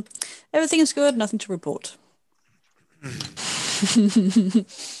 Everything is good. Nothing to report.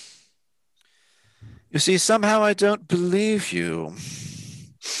 You see, somehow I don't believe you.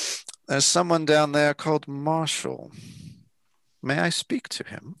 There's someone down there called Marshall. May I speak to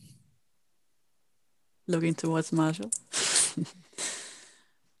him? Looking towards Marshall.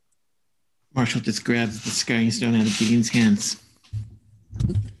 Marshall just grabs the scrying stone out of Gideon's hands.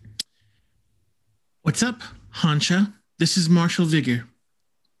 What's up, Hansha? This is Marshall Vigor,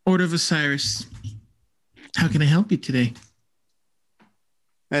 Order of Osiris. How can I help you today?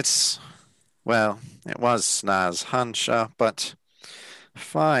 It was Snaz Hansha, but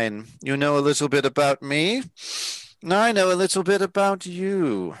fine. You know a little bit about me. I know a little bit about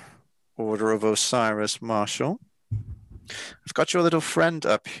you, Order of Osiris Marshall. I've got your little friend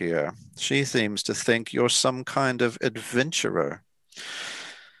up here. She seems to think you're some kind of adventurer,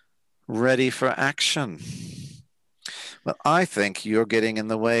 ready for action. Well, I think you're getting in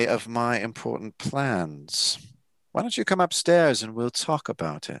the way of my important plans. Why don't you come upstairs and we'll talk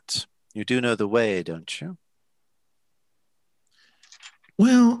about it? You do know the way, don't you?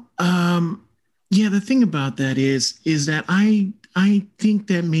 Well, yeah, the thing about that is that I think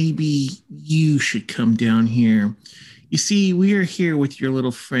that maybe you should come down here. You see, we are here with your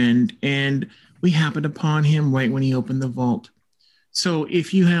little friend, and we happened upon him right when he opened the vault. So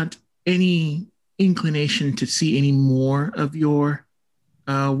if you had any inclination to see any more of your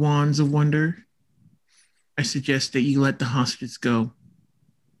wands of wonder, I suggest that you let the hostages go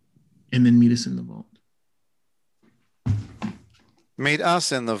and then meet us in the vault. Meet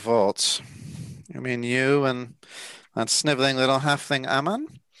us in the vault. You mean you and that sniveling little halfling Ammon?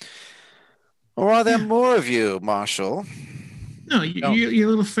 Or are there more of you, Marshall? No, your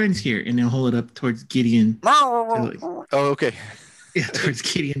little friend's here, and they'll hold it up towards Gideon. Oh, okay. Yeah, towards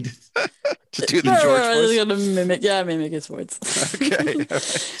Gideon. To do the George voice? Mimic his words. Okay. All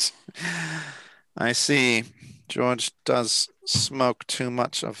right. I see. George does smoke too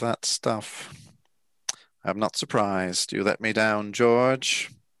much of that stuff. I'm not surprised. You let me down,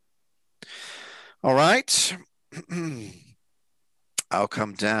 George. All right. I'll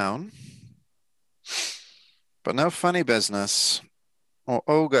come down. But no funny business. Or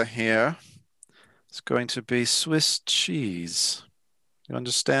ogre here. It's going to be Swiss cheese. You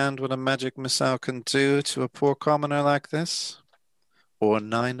understand what a magic missile can do to a poor commoner like this? Or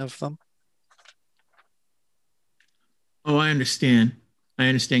 9 of them? Oh, I understand. I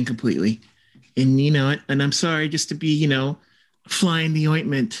understand completely. And you know it. And I'm sorry just to be, fly in the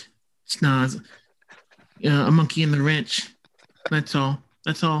ointment, Snaz. A monkey in the wrench. That's all.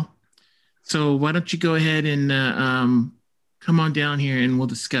 That's all. So why don't you go ahead and come on down here and we'll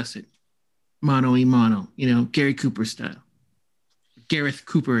discuss it. Mano y mano. Gary Cooper style. Gareth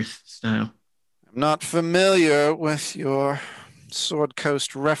Cooper style. I'm not familiar with your Sword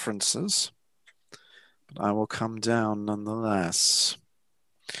Coast references, but I will come down nonetheless.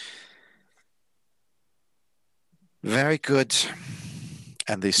 Very good.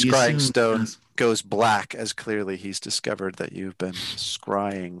 And the scrying stone goes black as clearly he's discovered that you've been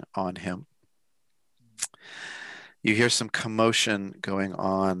scrying on him. You hear some commotion going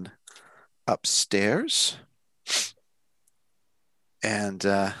on upstairs. And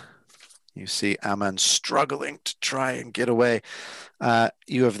you see Ammon struggling to try and get away. At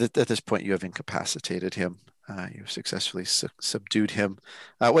this point, you have incapacitated him. You've successfully subdued him.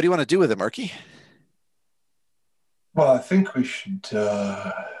 What do you want to do with him, Murky? Well, I think we should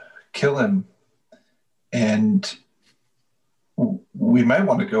kill him. And we might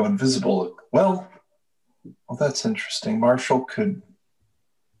want to go invisible. Well, that's interesting. Marshall could...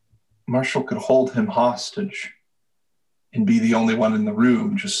 Marshall could hold him hostage and be the only one in the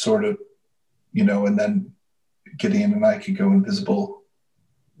room, just sort of, and then Gideon and I could go invisible.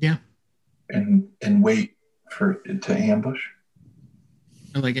 Yeah. And wait for it to ambush.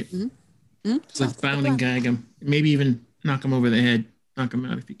 I like it. Mm-hmm. Let's bound and gag him. Maybe even knock him over the head. Knock him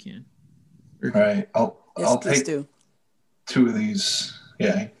out if you can. All right. I'll take do. 2 of these.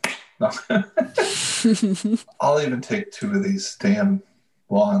 Yeah. No. I'll even take 2 of these damn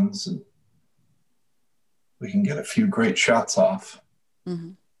wands, and we can get a few great shots off.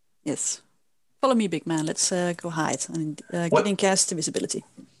 Mm-hmm. Yes. Follow me, big man. Let's go hide and getting cast invisibility.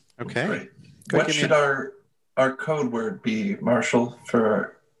 Okay. Great. What should our code word be, Marshall,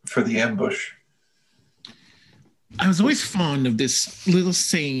 for the ambush? I was always fond of this little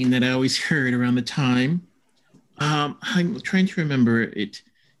saying that I always heard around the time. I'm trying to remember it. It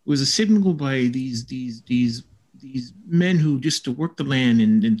was a signal by these men who just to work the land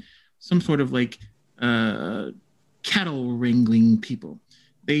and some sort of like cattle wrangling people.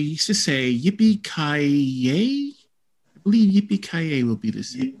 They used to say yippee-ki-yay. I believe yippee-ki-yay will be the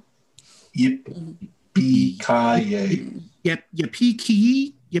same. Yippee-ki-yay. Yep,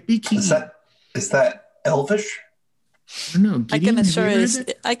 yippee-ki-yay. Yippee-ki. Is that Elvish? I don't know. I can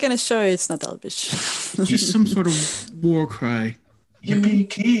assure it's not Elvish. Just some sort of war cry.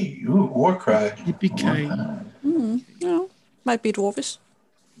 Yippee-ki. Ooh, war cry. Yippee-ki. No, might be Dwarvish.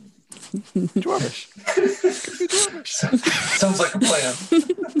 Dwarvish. Sounds like a plan.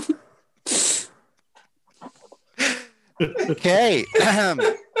 Okay.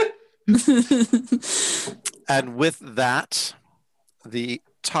 And with that, the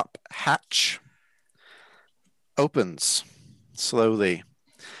top hatch opens slowly.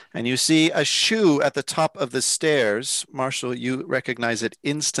 And you see a shoe at the top of the stairs. Marshall, you recognize it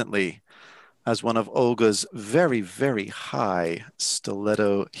instantly as one of Olga's very, very high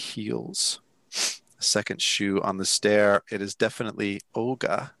stiletto heels. The second shoe on the stair, it is definitely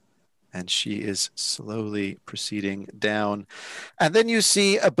Olga, and she is slowly proceeding down. And then you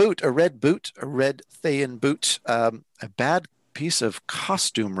see a boot, a red Thayan boot, a bad piece of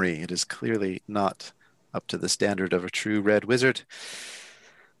costumery. It is clearly not up to the standard of a true red wizard.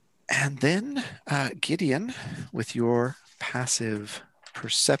 And then, Gideon, with your passive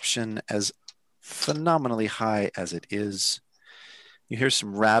perception as phenomenally high as it is, you hear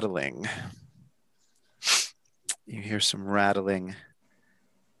some rattling.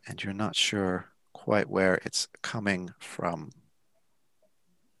 And you're not sure quite where it's coming from.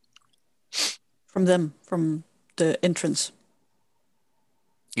 From them, from the entrance.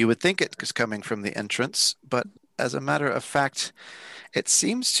 You would think it is coming from the entrance, but as a matter of fact, it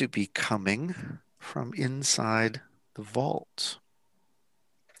seems to be coming from inside the vault.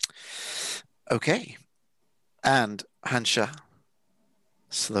 Okay. And Hansha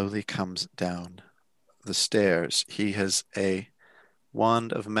slowly comes down the stairs. He has a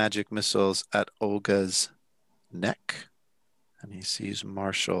wand of magic missiles at Olga's neck, and he sees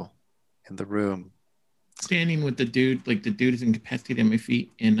Marshall in the room. Standing with the dude, like the dude is incapacitated at my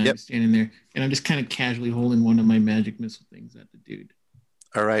feet, and I'm standing there, and I'm just kind of casually holding one of my magic missile things at the dude.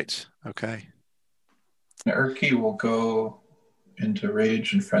 All right. Okay. Erky will go into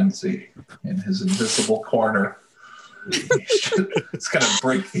rage and frenzy in his invisible corner. It's going to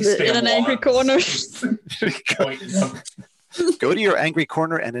break these In an angry corner. Go to your angry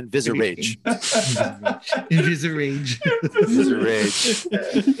corner and invisirage. Invisirage. Invisirage.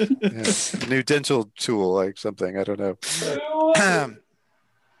 Yes. New dental tool, like something. I don't know.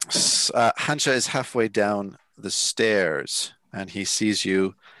 Hansha is halfway down the stairs, and he sees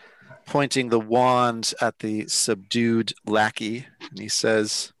you pointing the wand at the subdued lackey, and he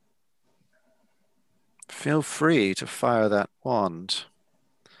says, "Feel free to fire that wand.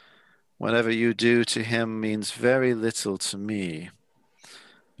 Whatever you do to him means very little to me.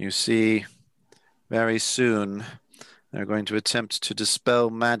 You see, very soon they're going to attempt to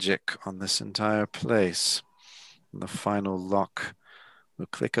dispel magic on this entire place. And the final lock will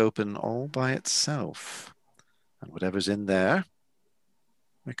click open all by itself. And whatever's in there,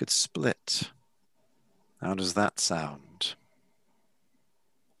 we could split. How does that sound?"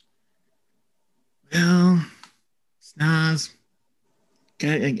 Well, Snaz,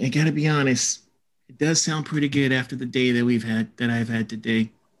 I gotta be honest. It does sound pretty good after the day that I've had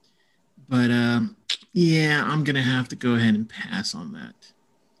today. But yeah, I'm gonna have to go ahead and pass on that.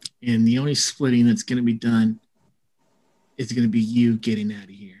 And the only splitting that's gonna be done is gonna be you getting out of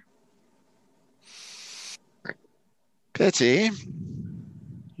here. Pity.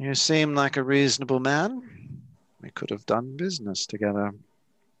 You seem like a reasonable man. We could have done business together.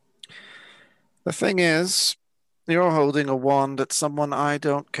 The thing is, You're holding a wand at someone I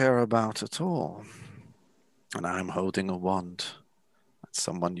don't care about at all. And I'm holding a wand at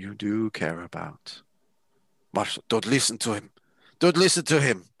someone you do care about. Marshall, don't listen to him. Don't listen to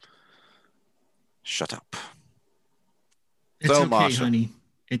him. Shut up. It's So, okay, Marshall. honey.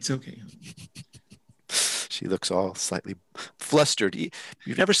 It's okay, honey. She looks all slightly flustered.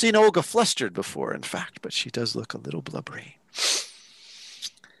 You've never seen Olga flustered before, in fact, but she does look a little blubbery.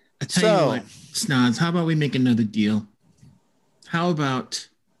 I tell you what, Snods, how about we make another deal? How about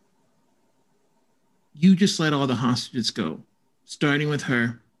you just let all the hostages go, starting with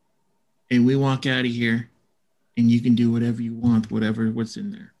her, and we walk out of here, and you can do whatever you want, what's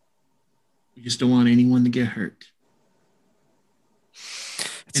in there. We just don't want anyone to get hurt.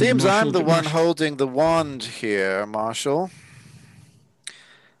 It seems I'm the one holding the wand here, Marshall.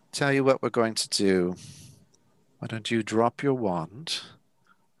 Tell you what we're going to do. Why don't you drop your wand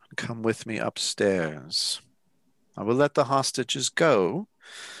and come with me upstairs? I will let the hostages go,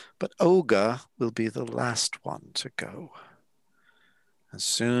 but Olga will be the last one to go. As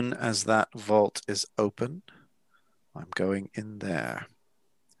soon as that vault is open, I'm going in there,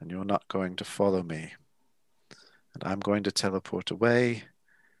 and you're not going to follow me. And I'm going to teleport away,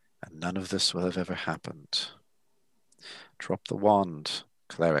 and none of this will have ever happened. Drop the wand,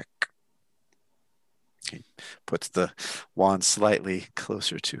 cleric. He puts the wand slightly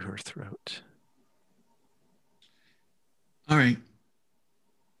closer to her throat. All right.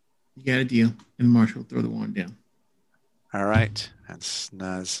 You got a deal. And Marshall, throw the wand down. All right. And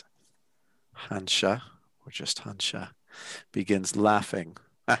Snaz Hansha, or just Hansha, begins laughing.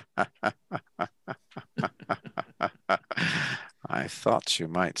 I thought you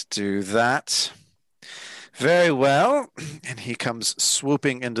might do that. Very well. And he comes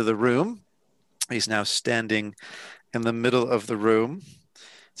swooping into the room. He's now standing in the middle of the room,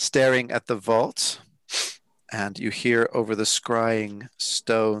 staring at the vault. And you hear over the scrying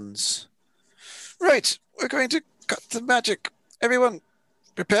stones, right, we're going to cut the magic. Everyone,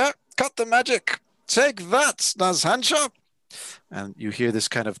 prepare, cut the magic. Take that, Nazhansha. And you hear this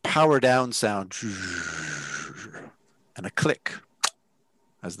kind of power down sound and a click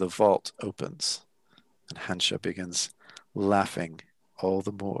as the vault opens. And Hansha begins laughing all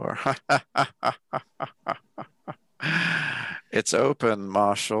the more. It's open,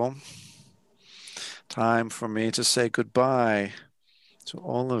 Marshall. Time for me to say goodbye to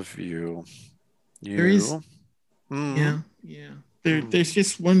all of you. There is, yeah. There's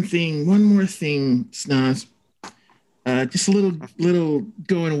just one more thing, Snoz. Just a little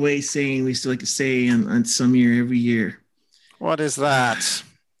going away saying we still like to say on some year every year. What is that?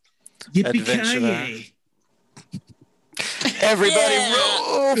 Yippee-ki-yay. Everybody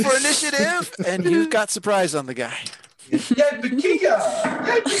roll for initiative, and you've got surprise on the guy. Yippee-ki-yay!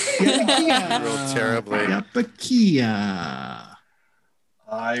 Rolled terribly. Yippee-ki-yay.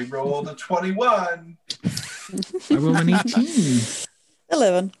 I rolled a 21. I rolled an 18.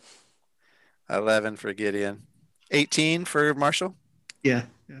 11. 11 for Gideon. 18 for Marshall? Yeah.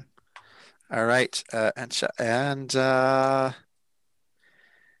 All right. All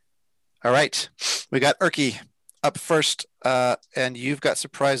right. We got Erky up first, and you've got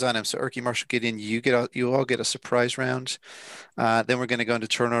surprise on him. So Erky, Marshall, Gideon, you all get a surprise round. Then we're going to go into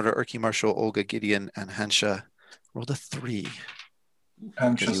turn order. Erky, Marshall, Olga, Gideon, and Hansha rolled a 3.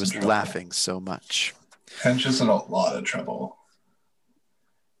 Because he was laughing so much. Hansha's in a lot of trouble.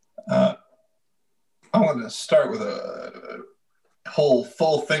 I'm going to start with a whole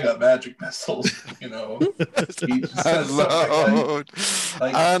full thing of magic missiles. Unload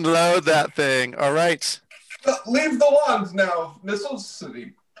that thing. All right. Leave the wand now, missiles. And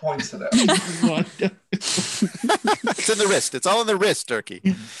he points it out. It's in the wrist. It's all in the wrist, Turkey.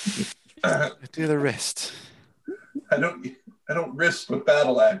 Do the wrist. I don't wrist with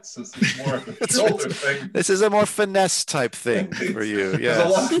battle axes. It's more of a shoulder thing. This is a more finesse type thing for you. There's a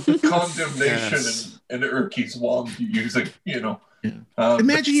lot of condemnation in Erky's wand using, Yeah.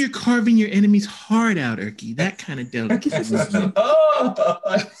 Imagine you're carving your enemy's heart out, Erky. That kind of delicacy. Oh,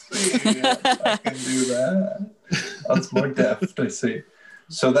 I see. I can do that. That's more deft, I see.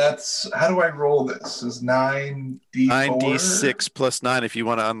 So that's, how do I roll this? Is 9d4? 9d6 plus 9 if you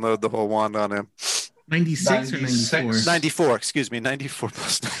want to unload the whole wand on him. 96 or 94? 94, excuse me. 94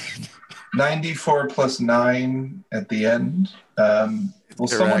 plus 9. 94 plus 9 at the end. Will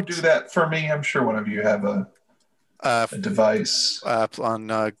someone do that for me? I'm sure one of you have a device. On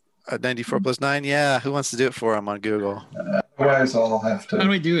 94 plus 9? Yeah, who wants to do it for him on Google? Otherwise, I'll have to. How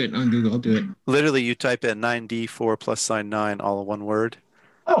do I do it on Google? I'll do it. Literally, you type in 9d4 plus sign 9, all in one word.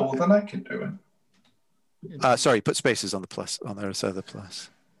 Oh, well, then I can do it. Sorry, put spaces on the plus, on the other side of the plus,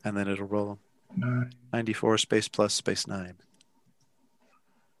 and then it'll roll them. 9. 94 space plus space 9.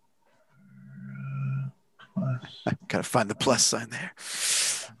 Gotta find the plus sign there.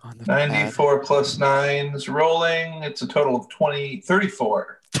 On the 94 plus 9 is rolling. It's a total of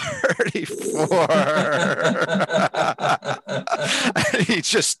 34. 34. And he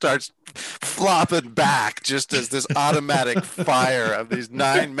just starts flopping back just as this automatic fire of these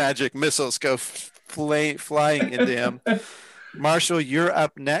 9 magic missiles go flying into him. Marshall, you're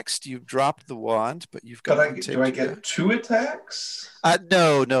up next. You've dropped the wand, but you've got. Do I get 2 attacks?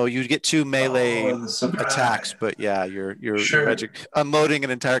 No. You get 2 melee surprise. attacks, but yeah, your Sure. magic unloading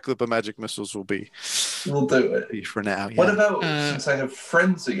an entire clip of magic missiles will be. We'll do it. Be for now. Yeah. What about since I have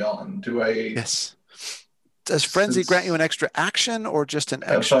frenzy on? Do I? Yes. Does frenzy grant you an extra action or just an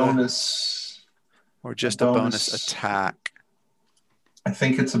extra bonus? Or just a bonus attack? I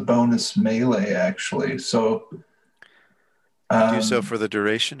think it's a bonus melee, actually. So. Do so for the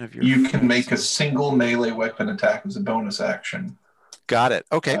duration of your. You can make a single melee weapon attack as a bonus action. Got it.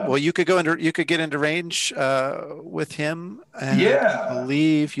 Okay. Well, you could get into range with him. And I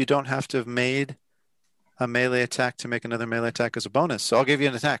believe you don't have to have made a melee attack to make another melee attack as a bonus. So I'll give you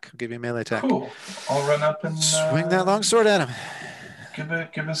an attack. I'll give you a melee attack. Cool. I'll run up and swing that long sword at him. Give a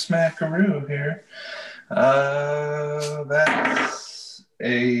smackaroo here. That's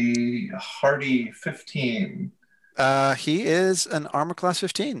a hearty 15. He is an armor class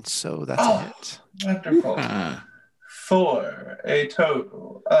 15, so that's a hit. Wonderful. For a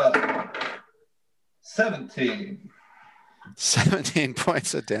total of 17. 17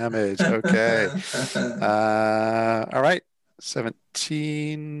 points of damage. Okay. All right.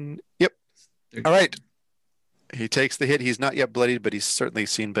 17. Yep. All right. He takes the hit. He's not yet bloodied, but he's certainly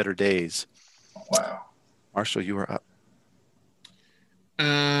seen better days. Wow. Marshall, you are up.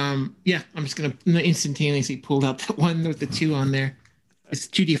 Yeah, I'm just gonna instantaneously pull out that one with the 2 on there. It's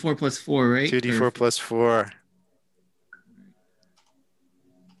 2d4 plus 4, right? 2d4 plus 4.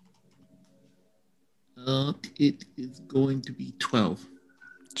 It is going to be 12.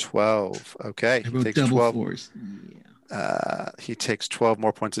 12. Okay. I wrote takes double 12. 4s. Yeah. He takes 12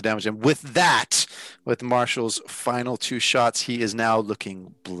 more points of damage, and with that, with Marshall's final 2 shots, he is now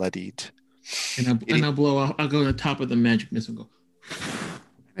looking bloodied. And I'll blow off. I'll go on the top of the magic missile. And go.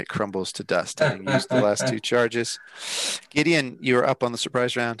 It crumbles to dust, having used the last 2 charges. Gideon, you're up on the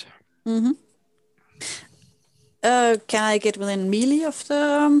surprise round. Mm-hmm. Can I get within melee of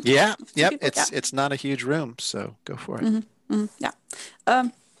the? Yeah. Of the Yep. people? It's not a huge room, so go for it. Mm-hmm. Mm-hmm.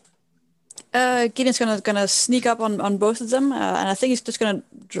 Yeah. Gideon's gonna sneak up on both of them, and I think he's just gonna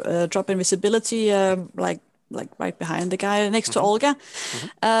drop invisibility, like right behind the guy next to Olga,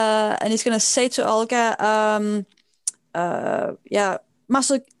 and he's gonna say to Olga,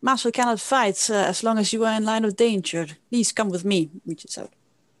 Marshall cannot fight as long as you are in line of danger. Please come with me. Reaches out.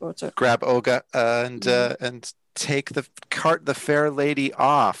 Grab Olga and take the fair lady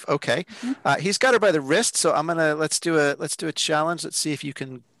off. Okay, he's got her by the wrist, so let's do a challenge. Let's see if you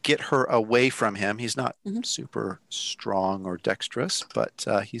can get her away from him. He's not super strong or dexterous, but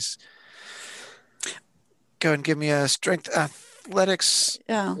he's. Go and give me a strength athletics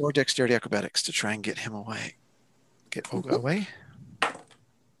or dexterity acrobatics to try and get him away. Get Olga away.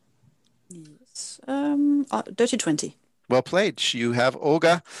 Yes. Dirty 20. Well played. You have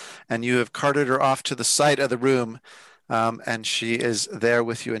Olga, and you have carted her off to the side of the room, and she is there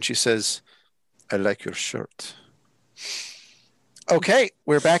with you, and she says, "I like your shirt." Okay,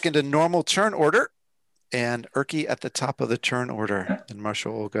 we're back into normal turn order, and Erky at the top of the turn order, and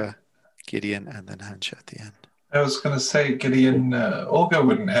Marshall, Olga, Gideon, and then Hansha at the end. I was going to say, Gideon, Olga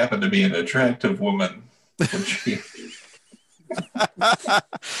wouldn't happen to be an attractive woman, would she?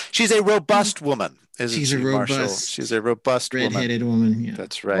 She's a robust woman, isn't She's she, a robust, Marshall? She's a robust red-headed woman. Yeah.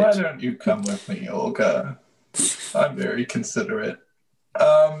 That's right. Why don't you come with me, Olga? I'm very considerate.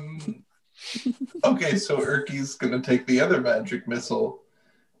 Okay, so Erky's going to take the other magic missile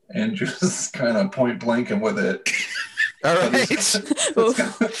and just kind of point blank him with it. All right.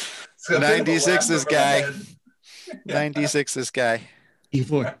 96 this guy. 96 this guy.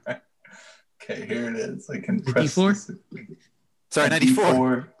 D4. Okay, here it is. I can press D4? this. Sorry,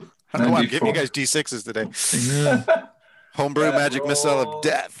 94. I don't know why I'm 94. giving you guys D6s today. Homebrew That magic missile roll of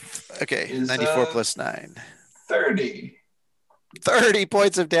death. Okay, is, 94 plus 9. 30. 30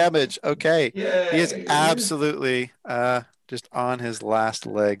 points of damage. Okay. Yay. He is absolutely just on his last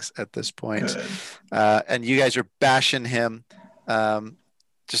legs at this point. And you guys are bashing him.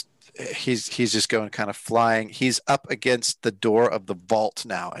 He's just going kind of flying. He's up against the door of the vault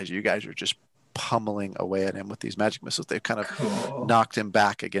now as you guys are just pummeling away at him with these magic missiles. They've kind of knocked him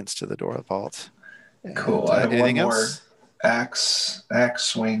back against to the door of the vault. Cool. And, I have one anything more else? axe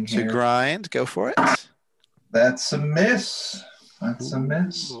swing To here. grind, go for it. That's a miss. That's a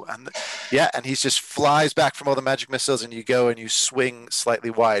miss. Ooh, and he just flies back from all the magic missiles, and you go and you swing slightly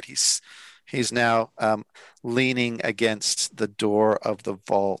wide. He's now leaning against the door of the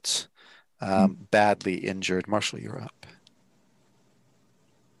vault, badly injured. Marshall, you're up.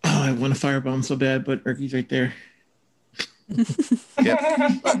 Oh, I want a firebomb so bad, but Erky's right there. Yep.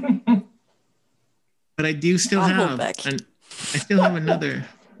 But I do still I'll hold have, back. and I still have another.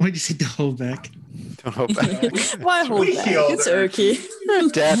 Why'd you say to hold back? Don't hold back. Why hold We back? healed It's her. Erky.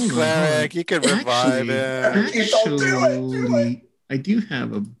 Death cleric, you could revive him. Don't do it, do it. I do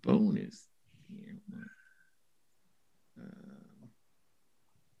have a bonus here.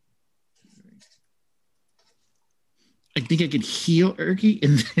 I think I could heal Erky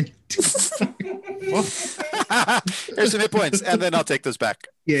and then do Here's some hit points, and then I'll take those back.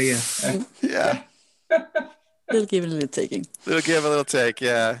 yeah. Yeah. Little give, a little taking. Little give, a little take.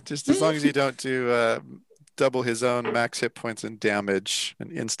 Yeah. Just as long as you don't do double his own max hit points and damage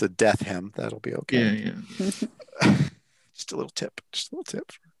and insta death him, that'll be okay. Yeah. Just a little tip. Just a little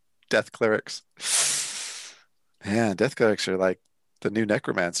tip. Death clerics. Man, death clerics are like the new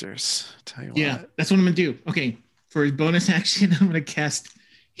necromancers. Tell you Yeah, what. that's what I'm gonna do. Okay, for his bonus action, I'm gonna cast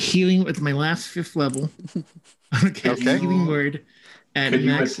healing with my last 5th level. I'm gonna cast Okay. healing word at Could you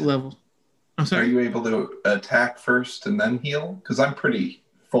max level. I'm Are sorry. you able to attack first and then heal? Because I'm pretty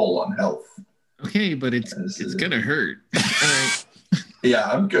full on health. Okay, but it's gonna hurt. All right. Yeah,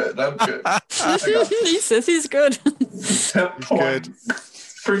 I'm good. I'm good. He says he's good. 10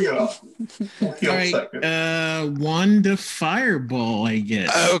 points. Bring it on. We'll heal All right. second. Wand of fireball, I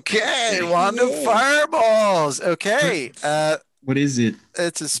guess. Okay, wand of fireballs. Okay, What is it?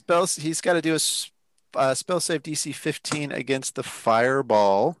 it's a spell. He's got to do a spell save DC 15 against the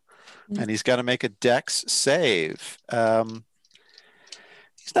fireball, and he's got to make a Dex save.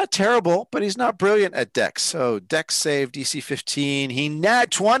 He's not terrible, but he's not brilliant at Dex. So Dex save DC 15. He nat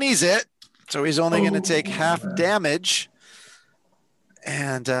 20s it, so he's only going to take half damage.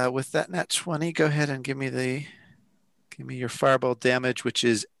 And with that nat 20, go ahead and give me your fireball damage, which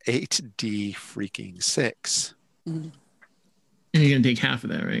is 8d freaking 6. And you're gonna take half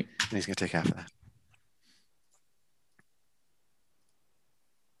of that, right? And he's going to take half of that.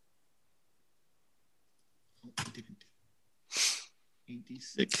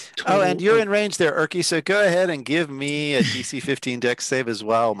 Oh, and you're in range there, Erky. So go ahead and give me a DC 15 Dex save as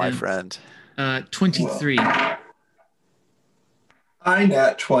well, my Yeah. friend. 23. I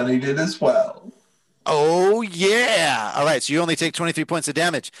nat 20'd it as well. Oh yeah! All right, so you only take 23 points of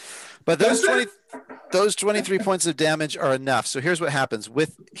damage, but those 23 points of damage are enough. So here's what happens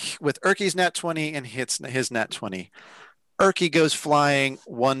with Erky's nat 20 and his nat 20. Erky goes flying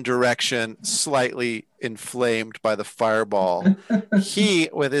one direction, slightly inflamed by the fireball. He,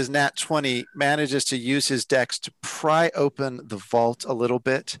 with his nat 20, manages to use his dex to pry open the vault a little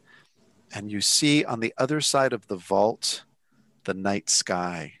bit, and you see on the other side of the vault the night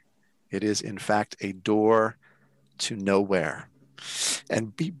sky. It is, in fact, a door to nowhere.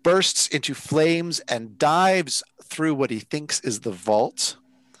 And he bursts into flames and dives through what he thinks is the vault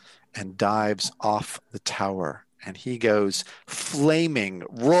and dives off the tower. And he goes flaming,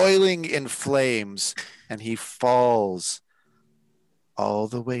 roiling in flames, and he falls all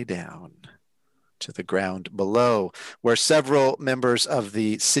the way down to the ground below, where several members of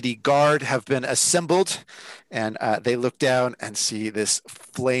the city guard have been assembled, and they look down and see this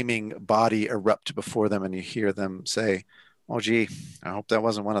flaming body erupt before them, and you hear them say, "Oh, gee, I hope that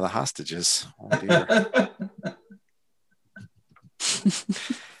wasn't one of the hostages." Oh, dear.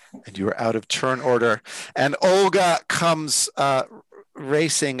 And you are out of turn order. And Olga comes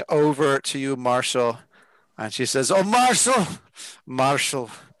racing over to you, Marshall, and she says, "Oh, Marshall,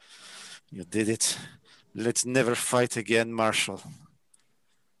 you did it. Let's never fight again, Marshall.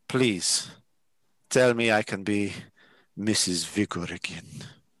 Please, tell me I can be Mrs. Vigor again."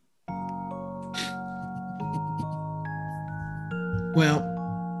 Well,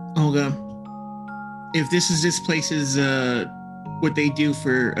 Olga, if this place's what they do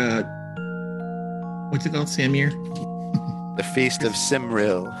for what's it called, Samir? The Feast of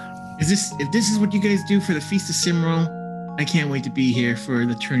Simril. If this is what you guys do for the Feast of Simril, I can't wait to be here for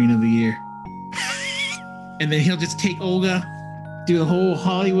the turning of the year. And then he'll just take Olga, do the whole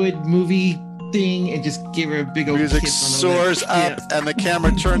Hollywood movie thing, and just give her a big old Music kiss on the soars lips. up, and the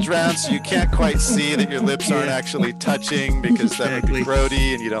camera turns around, so you can't quite see that your lips aren't actually touching, because that would be Exactly.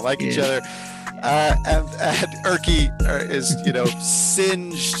 grody and you don't like each Yeah. other. And Erky is,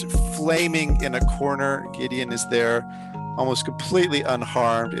 singed, flaming in a corner. Gideon is there almost completely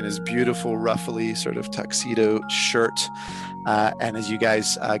unharmed in his beautiful, ruffly sort of tuxedo shirt. And as you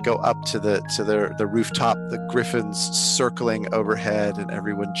guys go up to the rooftop, the griffins circling overhead, and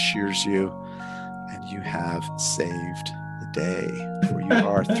everyone cheers you, and you have saved the day. For you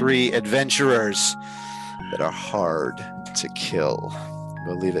are 3 adventurers that are hard to kill.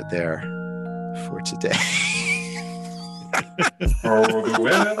 We'll leave it there for today. Oh, the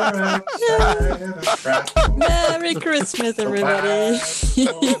weather outside is frightful. Merry Christmas, everybody.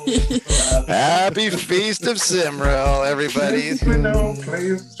 Happy Feast of Simril, everybody. With no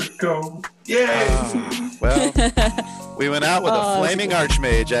place to go. Yay! Well, we went out with a Oh, flaming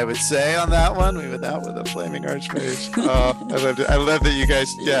archmage, I would say, on that one. We went out with a flaming archmage. Oh, I loved it. I love that you guys,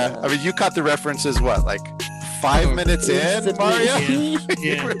 yeah. I mean, you caught the references, what, like 5 minutes in, Mario?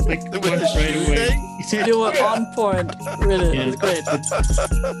 Yeah, With like the right away. shooting? He said, You were on point. Really, Yeah. it was great.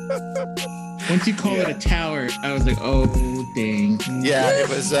 once you call it a tower, I was like, oh, dang. Yeah, it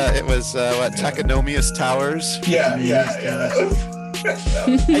was what, Takonomius Towers? Yeah.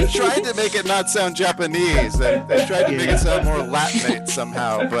 I tried to make it not sound Japanese. I tried to make it sound more Latinate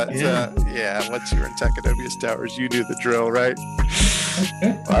somehow. But yeah, once you're in Takonomius Towers, you do the drill, right?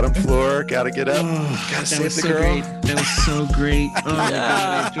 Bottom floor, gotta get up. Oh, Gotta that save was the so girl. great. That was so great. Oh my god,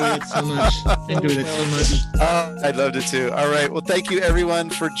 I enjoyed it so much. I enjoyed it so much. Oh, I'd love to too. All right. Well, thank you everyone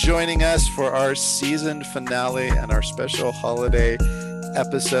for joining us for our season finale and our special holiday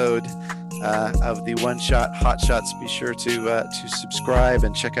episode of the One Shot Hot Shots. Be sure to subscribe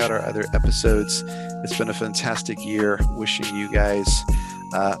and check out our other episodes. It's been a fantastic year. Wishing you guys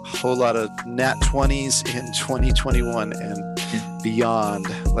a whole lot of nat 20s in 2021 and beyond.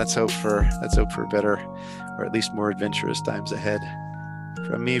 Let's hope for better, or at least more adventurous times ahead.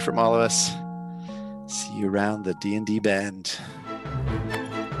 From me, from all of us. See you around the D&D bend.